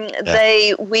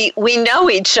 We know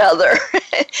each other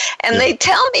and they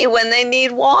tell me when they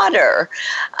need water.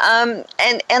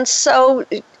 And so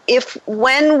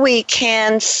when we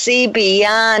can see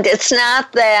beyond, it's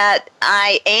not that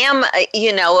I am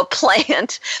a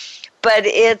plant,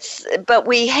 but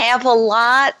we have a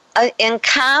lot in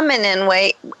common and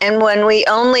when we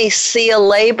only see a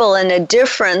label and a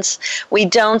difference, we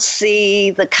don't see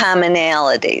the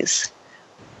commonalities.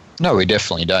 No, we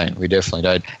definitely don't.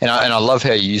 And I love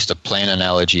how you used the plant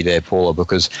analogy there, Paula,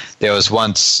 because there was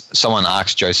once someone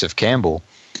asked Joseph Campbell,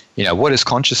 what is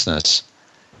consciousness?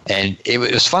 And it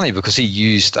was funny because he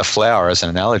used a flower as an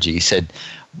analogy. He said,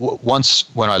 once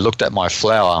when I looked at my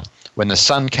flower, when the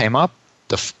sun came up,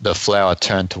 the flower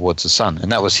turned towards the sun.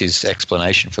 And that was his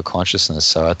explanation for consciousness.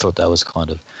 So I thought that was kind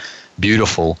of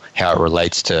beautiful how it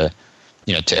relates to,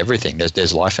 to everything.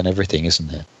 There's life in everything, isn't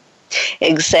there?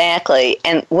 Exactly.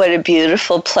 And what a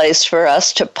beautiful place for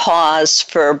us to pause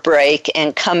for a break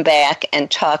and come back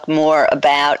and talk more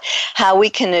about how we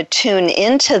can attune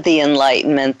into the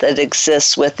enlightenment that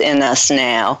exists within us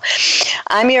now.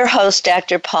 I'm your host,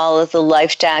 Dr. Paula, the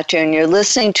Life Doctor, and you're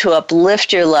listening to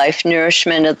Uplift Your Life,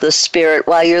 Nourishment of the Spirit.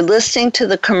 While you're listening to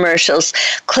the commercials,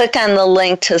 click on the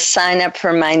link to sign up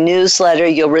for my newsletter.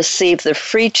 You'll receive the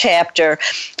free chapter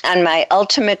on my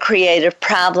ultimate creative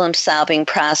problem-solving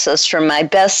process from my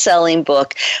best-selling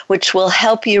book, which will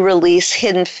help you release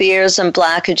hidden fears and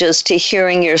blockages to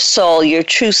hearing your soul, your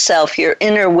true self, your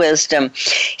inner wisdom,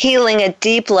 healing at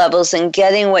deep levels and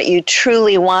getting what you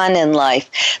truly want in life.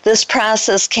 This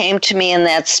process came to me in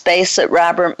that space that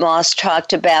Robert Moss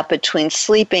talked about between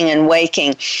sleeping and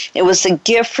waking. It was a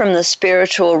gift from the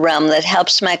spiritual realm that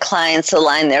helps my clients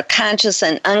align their conscious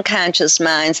and unconscious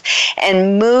minds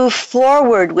and move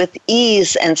forward with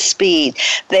ease and speed.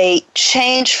 They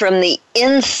change from from the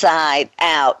inside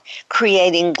out,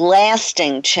 creating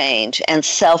lasting change and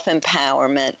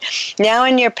self-empowerment. Now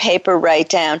in your paper, write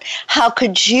down, how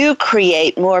could you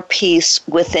create more peace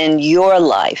within your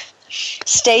life?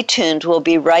 Stay tuned. We'll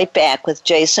be right back with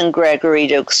Jason Gregory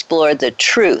to explore the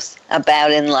truth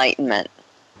about enlightenment.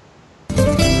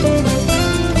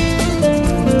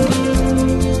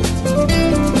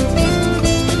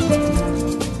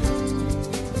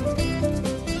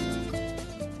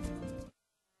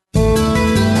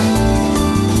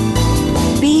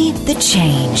 Be the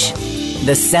change.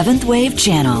 The Seventh Wave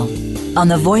Channel on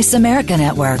the Voice America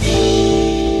Network.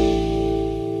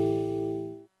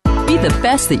 Be the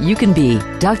best that you can be.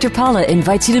 Dr. Paula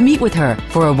invites you to meet with her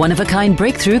for a one-of-a-kind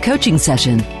breakthrough coaching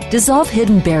session. Dissolve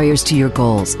hidden barriers to your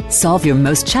goals, solve your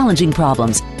most challenging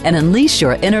problems, and unleash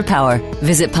your inner power.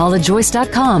 Visit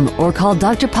paulajoyce.com or call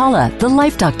Dr. Paula, the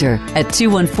Life Doctor, at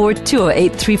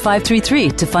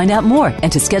 214-208-3533 to find out more and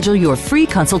to schedule your free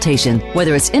consultation.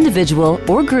 Whether it's individual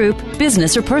or group,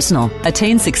 business or personal,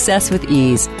 attain success with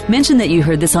ease. Mention that you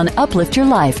heard this on Uplift Your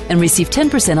Life and receive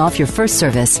 10% off your first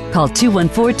service. Call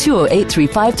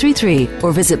 214-208-3533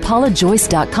 or visit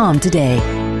paulajoyce.com today.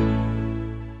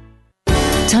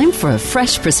 Time for a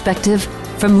fresh perspective.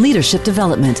 From leadership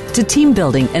development to team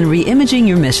building and re-imaging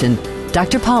your mission,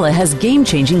 Dr. Paula has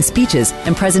game-changing speeches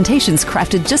and presentations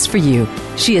crafted just for you.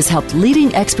 She has helped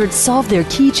leading experts solve their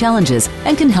key challenges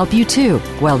and can help you too,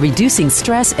 while reducing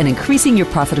stress and increasing your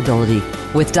profitability.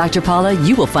 With Dr. Paula,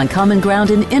 you will find common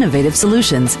ground in innovative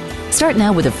solutions. Start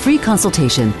now with a free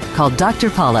consultation. Call Dr.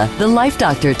 Paula, the Life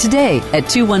Doctor, today at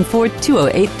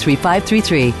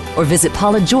 214-208-3533 or visit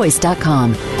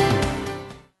paulajoyce.com.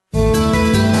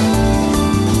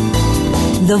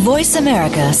 The Voice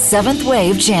America Seventh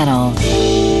Wave Channel.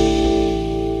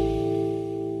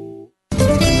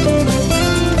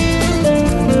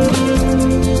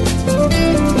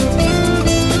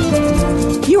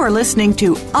 You are listening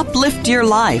to Uplift Your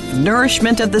Life,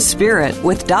 Nourishment of the Spirit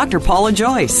with Dr. Paula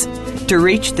Joyce. To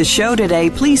reach the show today,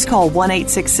 please call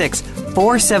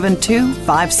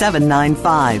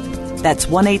 1-866-472-5795. That's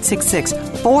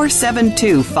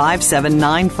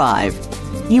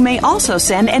 1-866-472-5795. You may also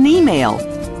send an email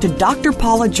to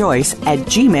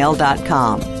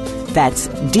drpaulajoyce@gmail.com. That's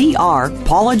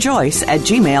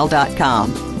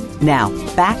drpaulajoyce@gmail.com. Now,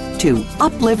 back to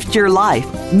Uplift Your Life,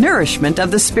 Nourishment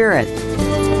of the Spirit.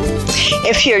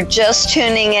 If you're just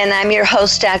tuning in, I'm your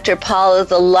host, Dr. Paula,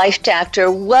 the Life Doctor.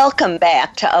 Welcome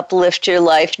back to Uplift Your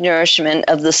Life, Nourishment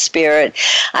of the Spirit.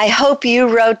 I hope you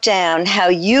wrote down how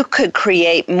you could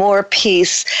create more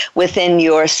peace within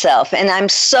yourself. And I'm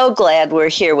so glad we're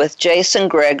here with Jason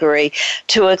Gregory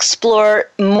to explore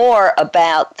more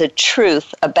about the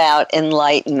truth about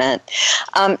enlightenment.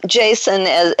 Jason,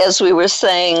 as we were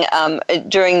saying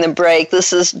during the break,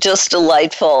 this is just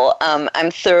delightful.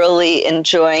 I'm thoroughly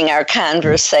enjoying our conversation.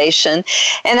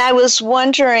 And I was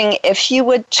wondering if you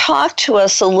would talk to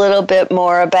us a little bit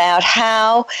more about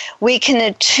how we can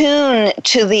attune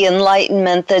to the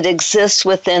enlightenment that exists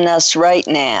within us right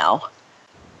now.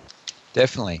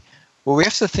 Definitely. Well, we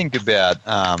have to think about,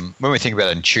 when we think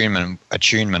about attunement,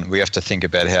 we have to think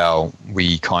about how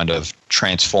we kind of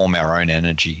transform our own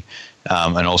energy,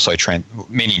 and also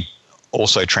transforming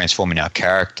our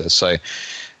character. So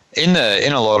in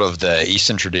a lot of the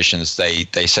Eastern traditions, they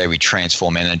say we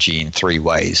transform energy in three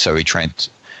ways. So we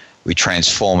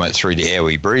transform it through the air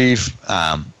we breathe,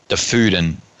 the food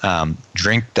and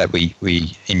drink that we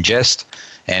ingest,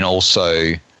 and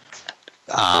also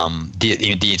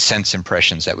the sense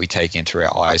impressions that we take in through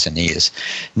our eyes and ears.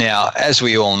 Now, as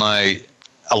we all know,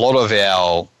 a lot of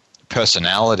our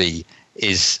personality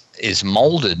is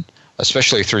molded,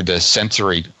 especially through the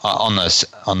sensory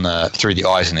through the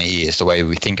eyes and the ears, the way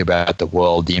we think about the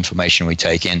world, the information we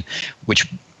take in, which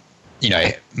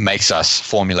makes us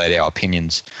formulate our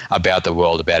opinions about the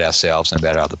world, about ourselves, and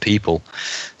about other people.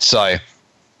 So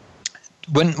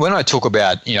when I talk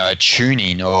about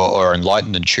attuning or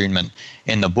enlightened attunement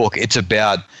in the book, it's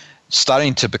about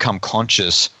starting to become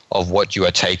conscious of what you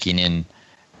are taking in,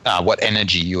 what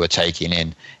energy you are taking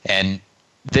in. And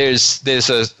there's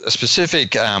a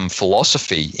specific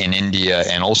philosophy in India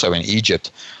and also in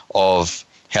Egypt of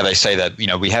how they say that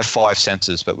we have five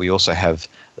senses, but we also have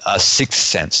a sixth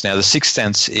sense. Now, the sixth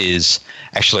sense is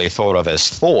actually thought of as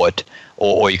thought,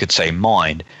 or you could say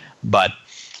mind. But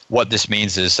what this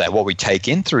means is that what we take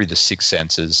in through the six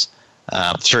senses,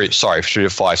 through the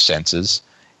five senses,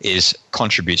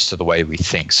 contributes to the way we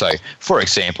think. So, for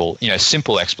example,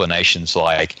 simple explanations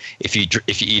like if you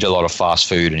eat a lot of fast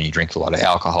food and you drink a lot of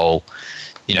alcohol,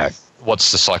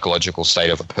 what's the psychological state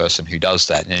of a person who does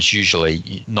that? And it's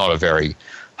usually not a very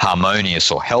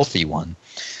harmonious or healthy one.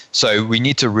 So we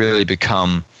need to really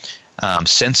become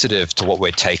sensitive to what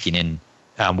we're taking in,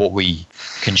 what we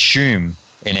consume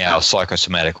in our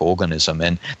psychosomatic organism.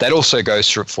 And that also goes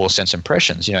through for sense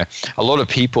impressions. You know, a lot of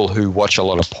people who watch a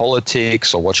lot of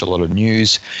politics or watch a lot of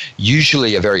news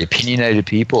usually are very opinionated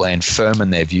people and firm in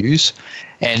their views.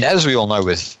 And as we all know,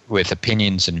 with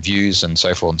opinions and views and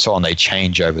so forth and so on, they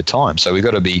change over time. So we've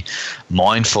got to be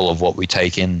mindful of what we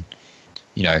take in,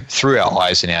 you know, through our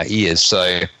eyes and our ears.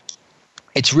 So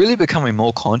it's really becoming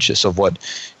more conscious of what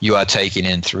you are taking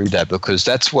in through that, because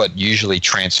that's what usually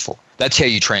that's how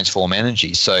you transform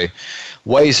energy. So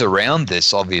ways around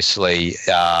this, obviously,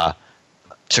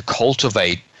 to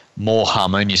cultivate more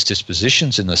harmonious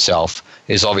dispositions in the self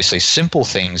is obviously simple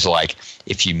things like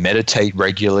if you meditate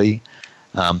regularly,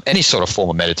 any sort of form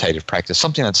of meditative practice,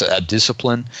 something that's a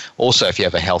discipline. Also, if you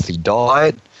have a healthy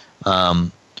diet, I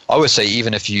would say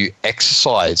even if you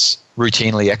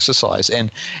routinely exercise.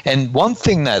 And one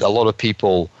thing that a lot of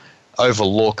people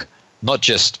overlook, not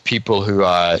just people who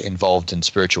are involved in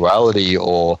spirituality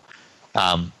or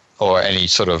any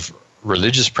sort of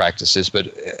religious practices,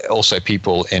 but also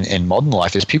people in modern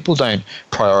life, is people don't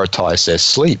prioritize their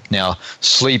sleep. Now,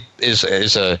 sleep is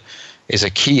a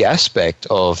key aspect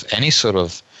of any sort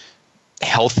of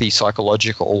healthy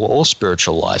psychological or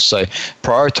spiritual life. So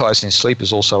prioritizing sleep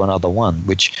is also another one,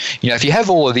 which, you know, if you have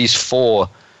all of these four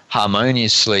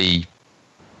harmoniously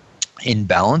in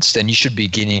balance, then you should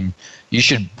begin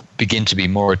to be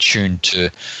more attuned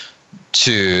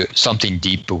to something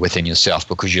deeper within yourself,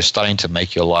 because you're starting to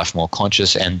make your life more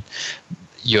conscious, and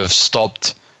you've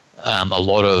stopped a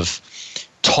lot of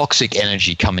toxic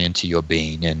energy coming into your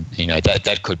being. And, you know,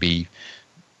 that could be,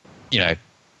 you know,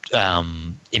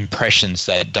 impressions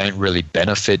that don't really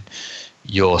benefit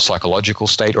your psychological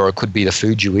state, or it could be the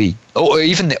food you eat, or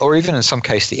even in some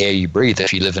case the air you breathe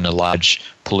if you live in a large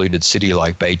polluted city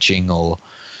like Beijing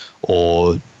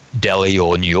or Delhi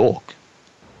or New York.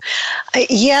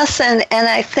 Yes, and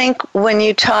I think when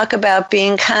you talk about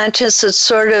being conscious, it's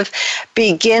sort of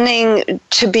beginning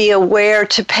to be aware,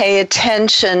 to pay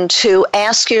attention, to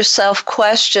ask yourself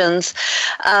questions.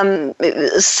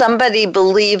 Somebody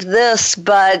believed this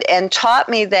and taught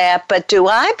me that, but do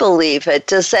I believe it?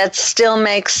 Does that still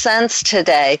make sense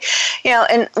today? You know,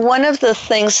 and one of the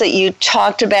things that you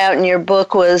talked about in your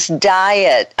book was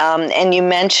diet, and you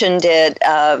mentioned it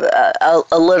a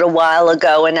little while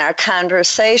ago in our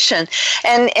conversation.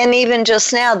 And even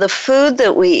just now, the food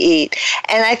that we eat.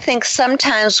 And I think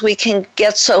sometimes we can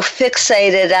get so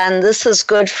fixated on this is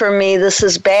good for me, this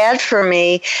is bad for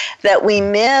me, that we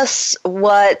miss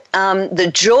what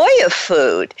the joy of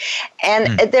food.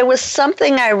 And there was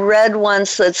something I read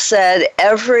once that said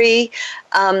every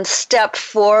step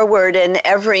forward and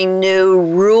every new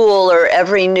rule or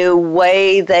every new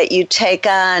way that you take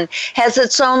on has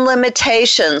its own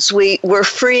limitations. We're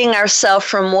freeing ourselves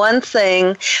from one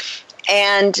thing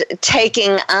and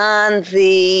taking on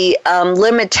the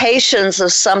limitations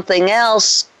of something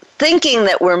else, thinking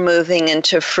that we're moving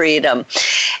into freedom.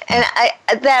 And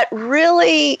that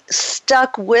really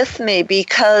stuck with me,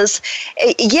 because,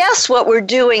 yes, what we're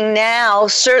doing now,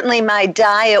 certainly my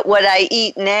diet, what I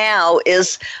eat now,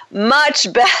 is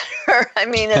much better. I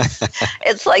mean,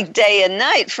 it's like day and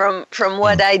night from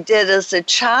what I did as a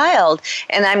child,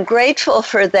 and I'm grateful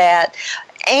for that.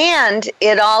 And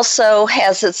it also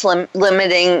has its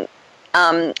limiting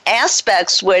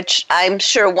aspects, which I'm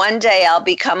sure one day I'll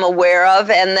become aware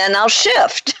of, and then I'll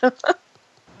shift.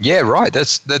 Yeah, right.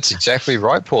 That's exactly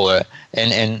right, Paula.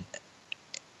 And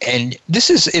this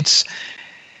is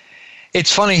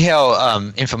it's funny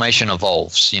how information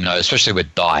evolves, you know, especially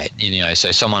with diet. You know,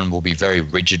 so someone will be very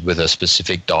rigid with a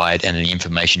specific diet, and the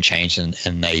information changes,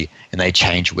 and they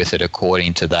change with it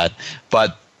according to that.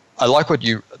 But I like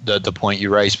the point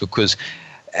you raised, because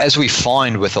as we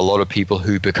find with a lot of people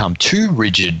who become too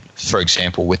rigid, for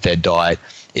example, with their diet,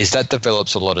 is that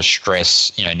develops a lot of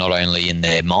stress, you know, not only in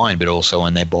their mind but also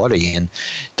in their body, and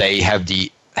they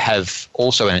have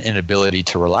also an inability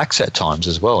to relax at times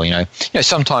as well. You know,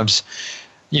 sometimes,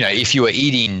 you know, if you are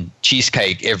eating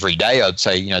cheesecake every day, I'd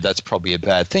say, you know, that's probably a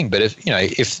bad thing. But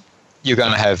if you're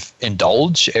going to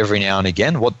indulge every now and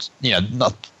again,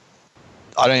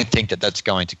 I don't think that that's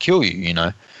going to kill you, you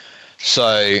know.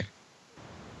 So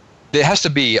there has to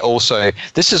be also,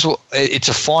 it's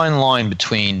a fine line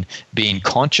between being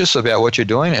conscious about what you're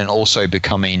doing and also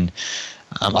becoming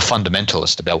a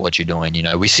fundamentalist about what you're doing. You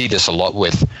know, we see this a lot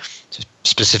with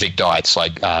specific diets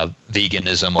like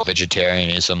veganism or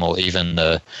vegetarianism, or even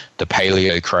the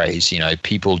paleo craze. You know,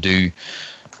 people do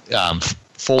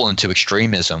fall into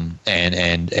extremism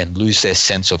and lose their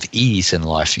sense of ease in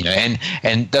life, you know,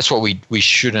 and that's what we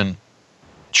shouldn't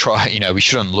we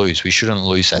shouldn't lose. We shouldn't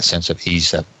lose that sense of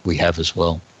ease that we have as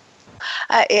well.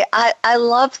 I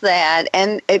love that.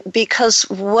 And because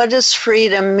what does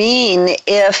freedom mean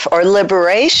or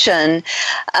liberation,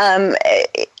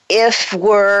 if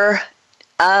we're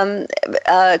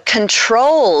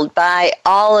controlled by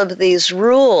all of these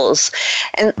rules?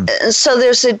 And so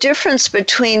there's a difference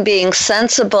between being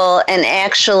sensible and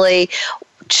actually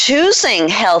choosing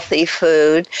healthy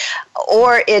food,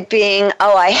 or it being,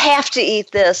 I have to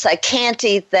eat this, I can't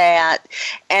eat that,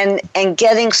 and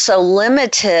getting so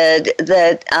limited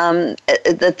that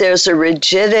that there's a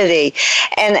rigidity.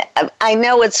 And I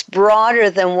know it's broader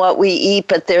than what we eat,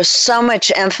 but there's so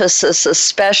much emphasis,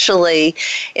 especially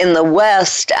in the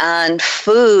West, on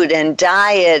food and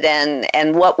diet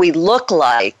and what we look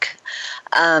like.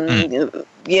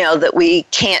 That we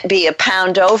can't be a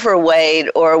pound overweight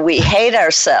or we hate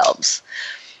ourselves.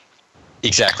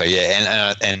 Exactly,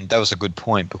 yeah, and that was a good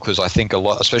point, because I think a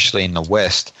lot, especially in the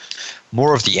West,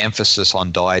 more of the emphasis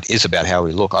on diet is about how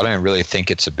we look. I don't really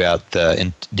think it's about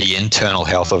the internal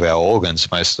health of our organs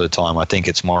most of the time. I think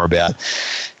it's more about,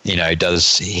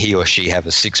 does he or she have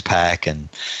a six-pack and,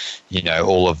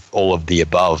 all of the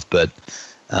above. But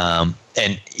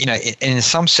in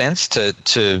some sense,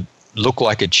 to look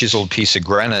like a chiseled piece of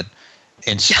granite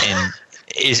is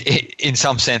in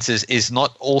some senses is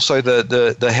not also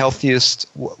the healthiest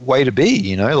way to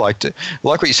be. Like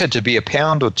what you said, to be a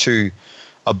pound or two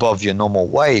above your normal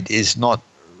weight is not.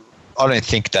 I don't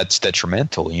think that's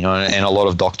detrimental. And a lot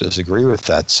of doctors agree with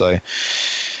that. So,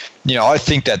 I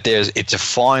think that it's a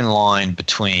fine line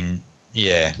between,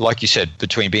 like you said,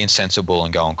 between being sensible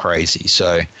and going crazy.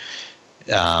 So,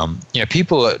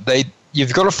 people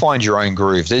you've got to find your own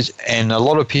groove. And a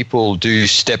lot of people do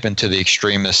step into the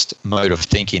extremist mode of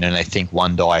thinking, and they think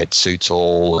one diet suits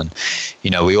all. And,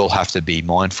 we all have to be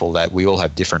mindful that we all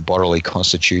have different bodily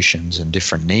constitutions and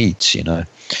different needs,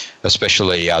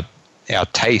 especially our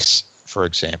tastes, for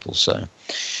example. So,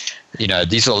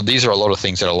 these are a lot of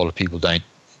things that a lot of people don't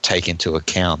take into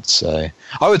account. So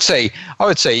I would say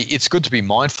it's good to be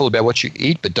mindful about what you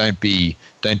eat, but don't be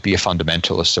a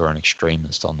fundamentalist or an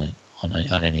extremist on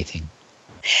anything.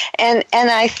 And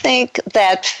I think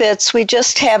that fits. We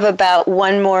just have about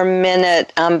one more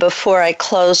minute before I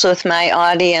close with my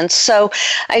audience. So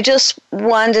I just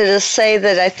wanted to say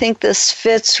that I think this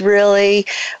fits really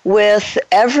with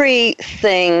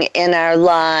everything in our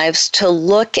lives to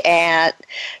look at,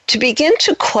 to begin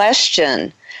to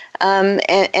question,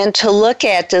 and to look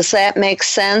at, does that make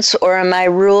sense, or am I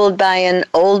ruled by an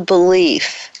old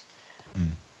belief?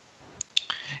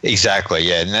 Exactly,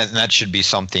 yeah. And that should be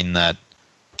something that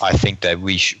I think that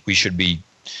we should be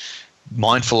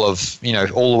mindful of,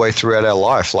 all the way throughout our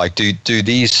life. Like, do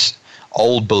these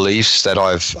old beliefs that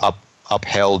I've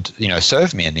upheld,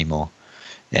 serve me anymore?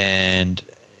 And,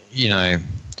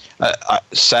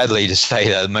 sadly to say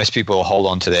that most people hold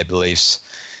on to their beliefs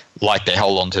like they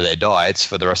hold on to their diets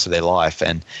for the rest of their life.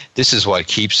 And this is what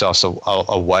keeps us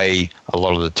away a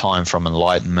lot of the time from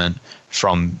enlightenment,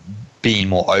 from being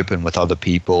more open with other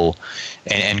people,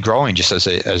 and growing just as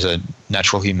a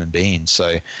natural human being.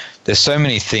 So there's so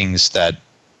many things that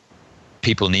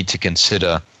people need to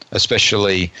consider,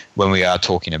 especially when we are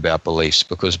talking about beliefs,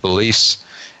 because beliefs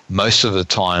most of the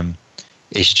time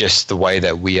is just the way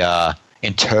that we are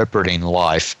interpreting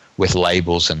life with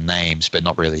labels and names, but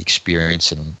not really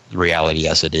experiencing reality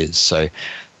as it is. So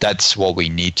that's what we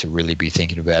need to really be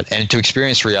thinking about. And to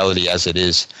experience reality as it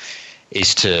is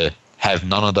to have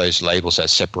none of those labels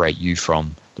that separate you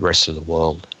from the rest of the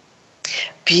world.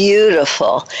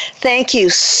 Beautiful. Thank you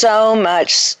so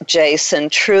much, Jason.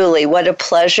 Truly, what a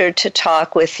pleasure to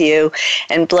talk with you,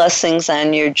 and blessings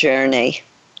on your journey.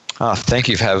 Thank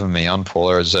you for having me on,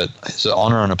 Paula. It's an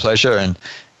honor and a pleasure, and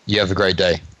you have a great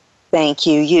day. Thank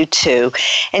you. You too.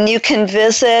 And you can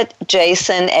visit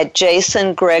Jason at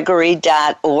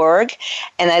jasongregory.org.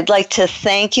 And I'd like to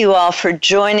thank you all for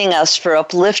joining us for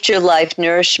Uplift Your Life,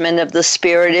 Nourishment of the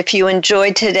Spirit. If you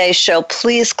enjoyed today's show,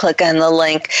 please click on the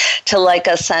link to like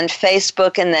us on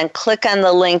Facebook, and then click on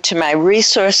the link to my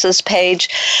resources page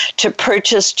to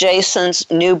purchase Jason's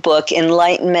new book,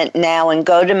 Enlightenment Now, and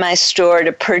go to my store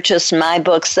to purchase my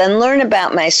books. Then learn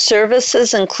about my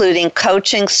services, including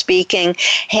coaching, speaking,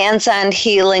 hands hands-on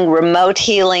healing, remote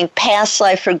healing, past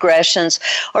life regressions,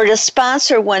 or to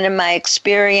sponsor one of my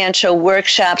experiential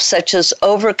workshops such as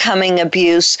Overcoming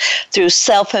Abuse through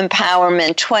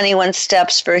Self-Empowerment, 21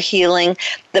 Steps for Healing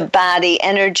the Body,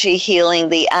 Energy Healing,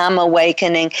 the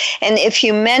Awakening. And if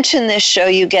you mention this show,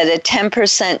 you get a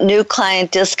 10% new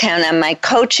client discount on my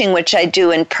coaching, which I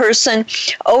do in person,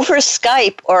 over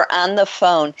Skype, or on the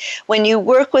phone. When you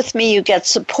work with me, you get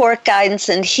support, guidance,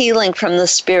 and healing from the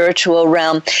spiritual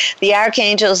realm. The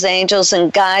archangels, angels,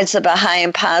 and guides of a high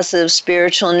and positive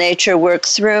spiritual nature work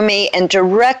through me and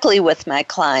directly with my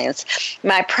clients.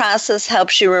 My process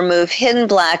helps you remove hidden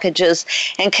blockages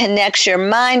and connects your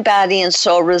mind, body, and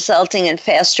soul, resulting in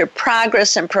faster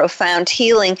progress and profound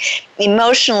healing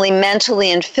emotionally,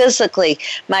 mentally, and physically.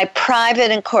 My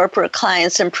private and corporate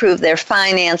clients improve their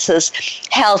finances,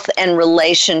 health, and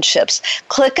relationships.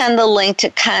 Click on the link to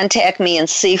contact me and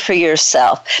see for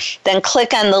yourself. Then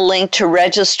click on the link to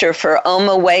register for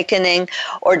Awakening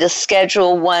or to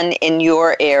schedule one in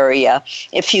your area.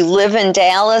 If you live in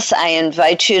Dallas, I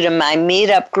invite you to my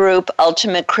meetup group,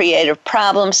 Ultimate Creative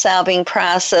Problem Solving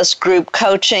Process Group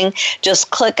Coaching. Just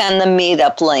click on the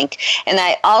meetup link. And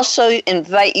I also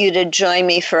invite you to join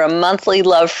me for a monthly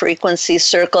love frequency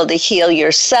circle to heal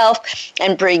yourself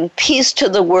and bring peace to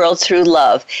the world through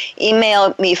love.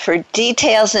 Email me for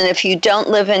details, and if you don't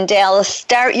live in Dallas,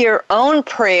 start your own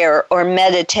prayer or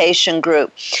meditation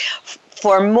group.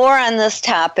 For more on this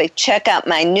topic, check out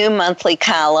my new monthly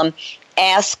column,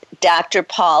 Ask Dr.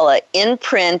 Paula, in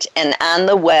print and on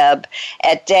the web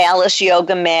at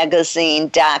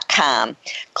DallasYogaMagazine.com.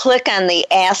 Click on the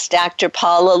Ask Dr.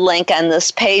 Paula link on this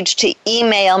page to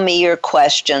email me your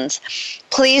questions.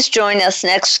 Please join us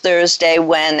next Thursday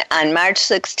when, on March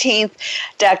 16th,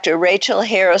 Dr. Rachel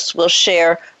Harris will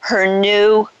share her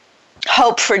new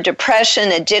Hope for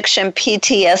Depression, Addiction,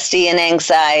 PTSD, and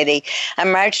Anxiety.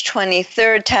 On March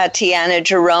 23rd, Tatiana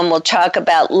Jerome will talk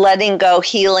about letting go,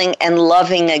 healing, and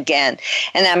loving again.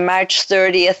 And on March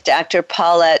 30th, Dr.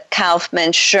 Paulette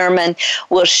Kaufman-Sherman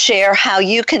will share how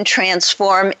you can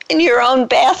transform in your own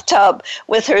bathtub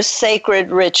with her sacred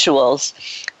rituals.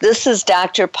 This is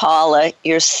Dr. Paula,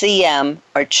 your CM,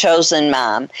 or chosen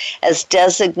mom, as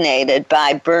designated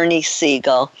by Bernie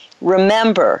Siegel.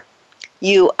 Remember,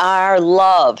 you are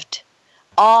loved.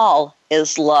 All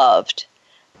is loved.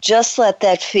 Just let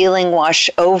that feeling wash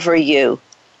over you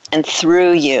and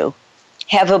through you.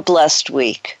 Have a blessed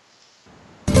week.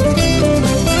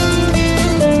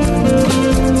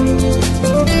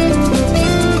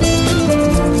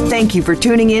 Thank you for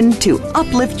tuning in to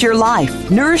Uplift Your Life,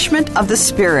 Nourishment of the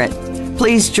Spirit.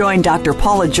 Please join Dr.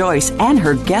 Paula Joyce and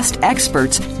her guest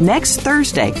experts next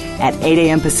Thursday at 8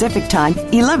 a.m. Pacific Time,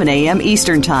 11 a.m.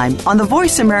 Eastern Time on the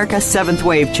Voice America 7th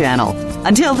Wave channel.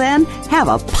 Until then, have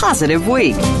a positive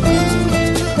week.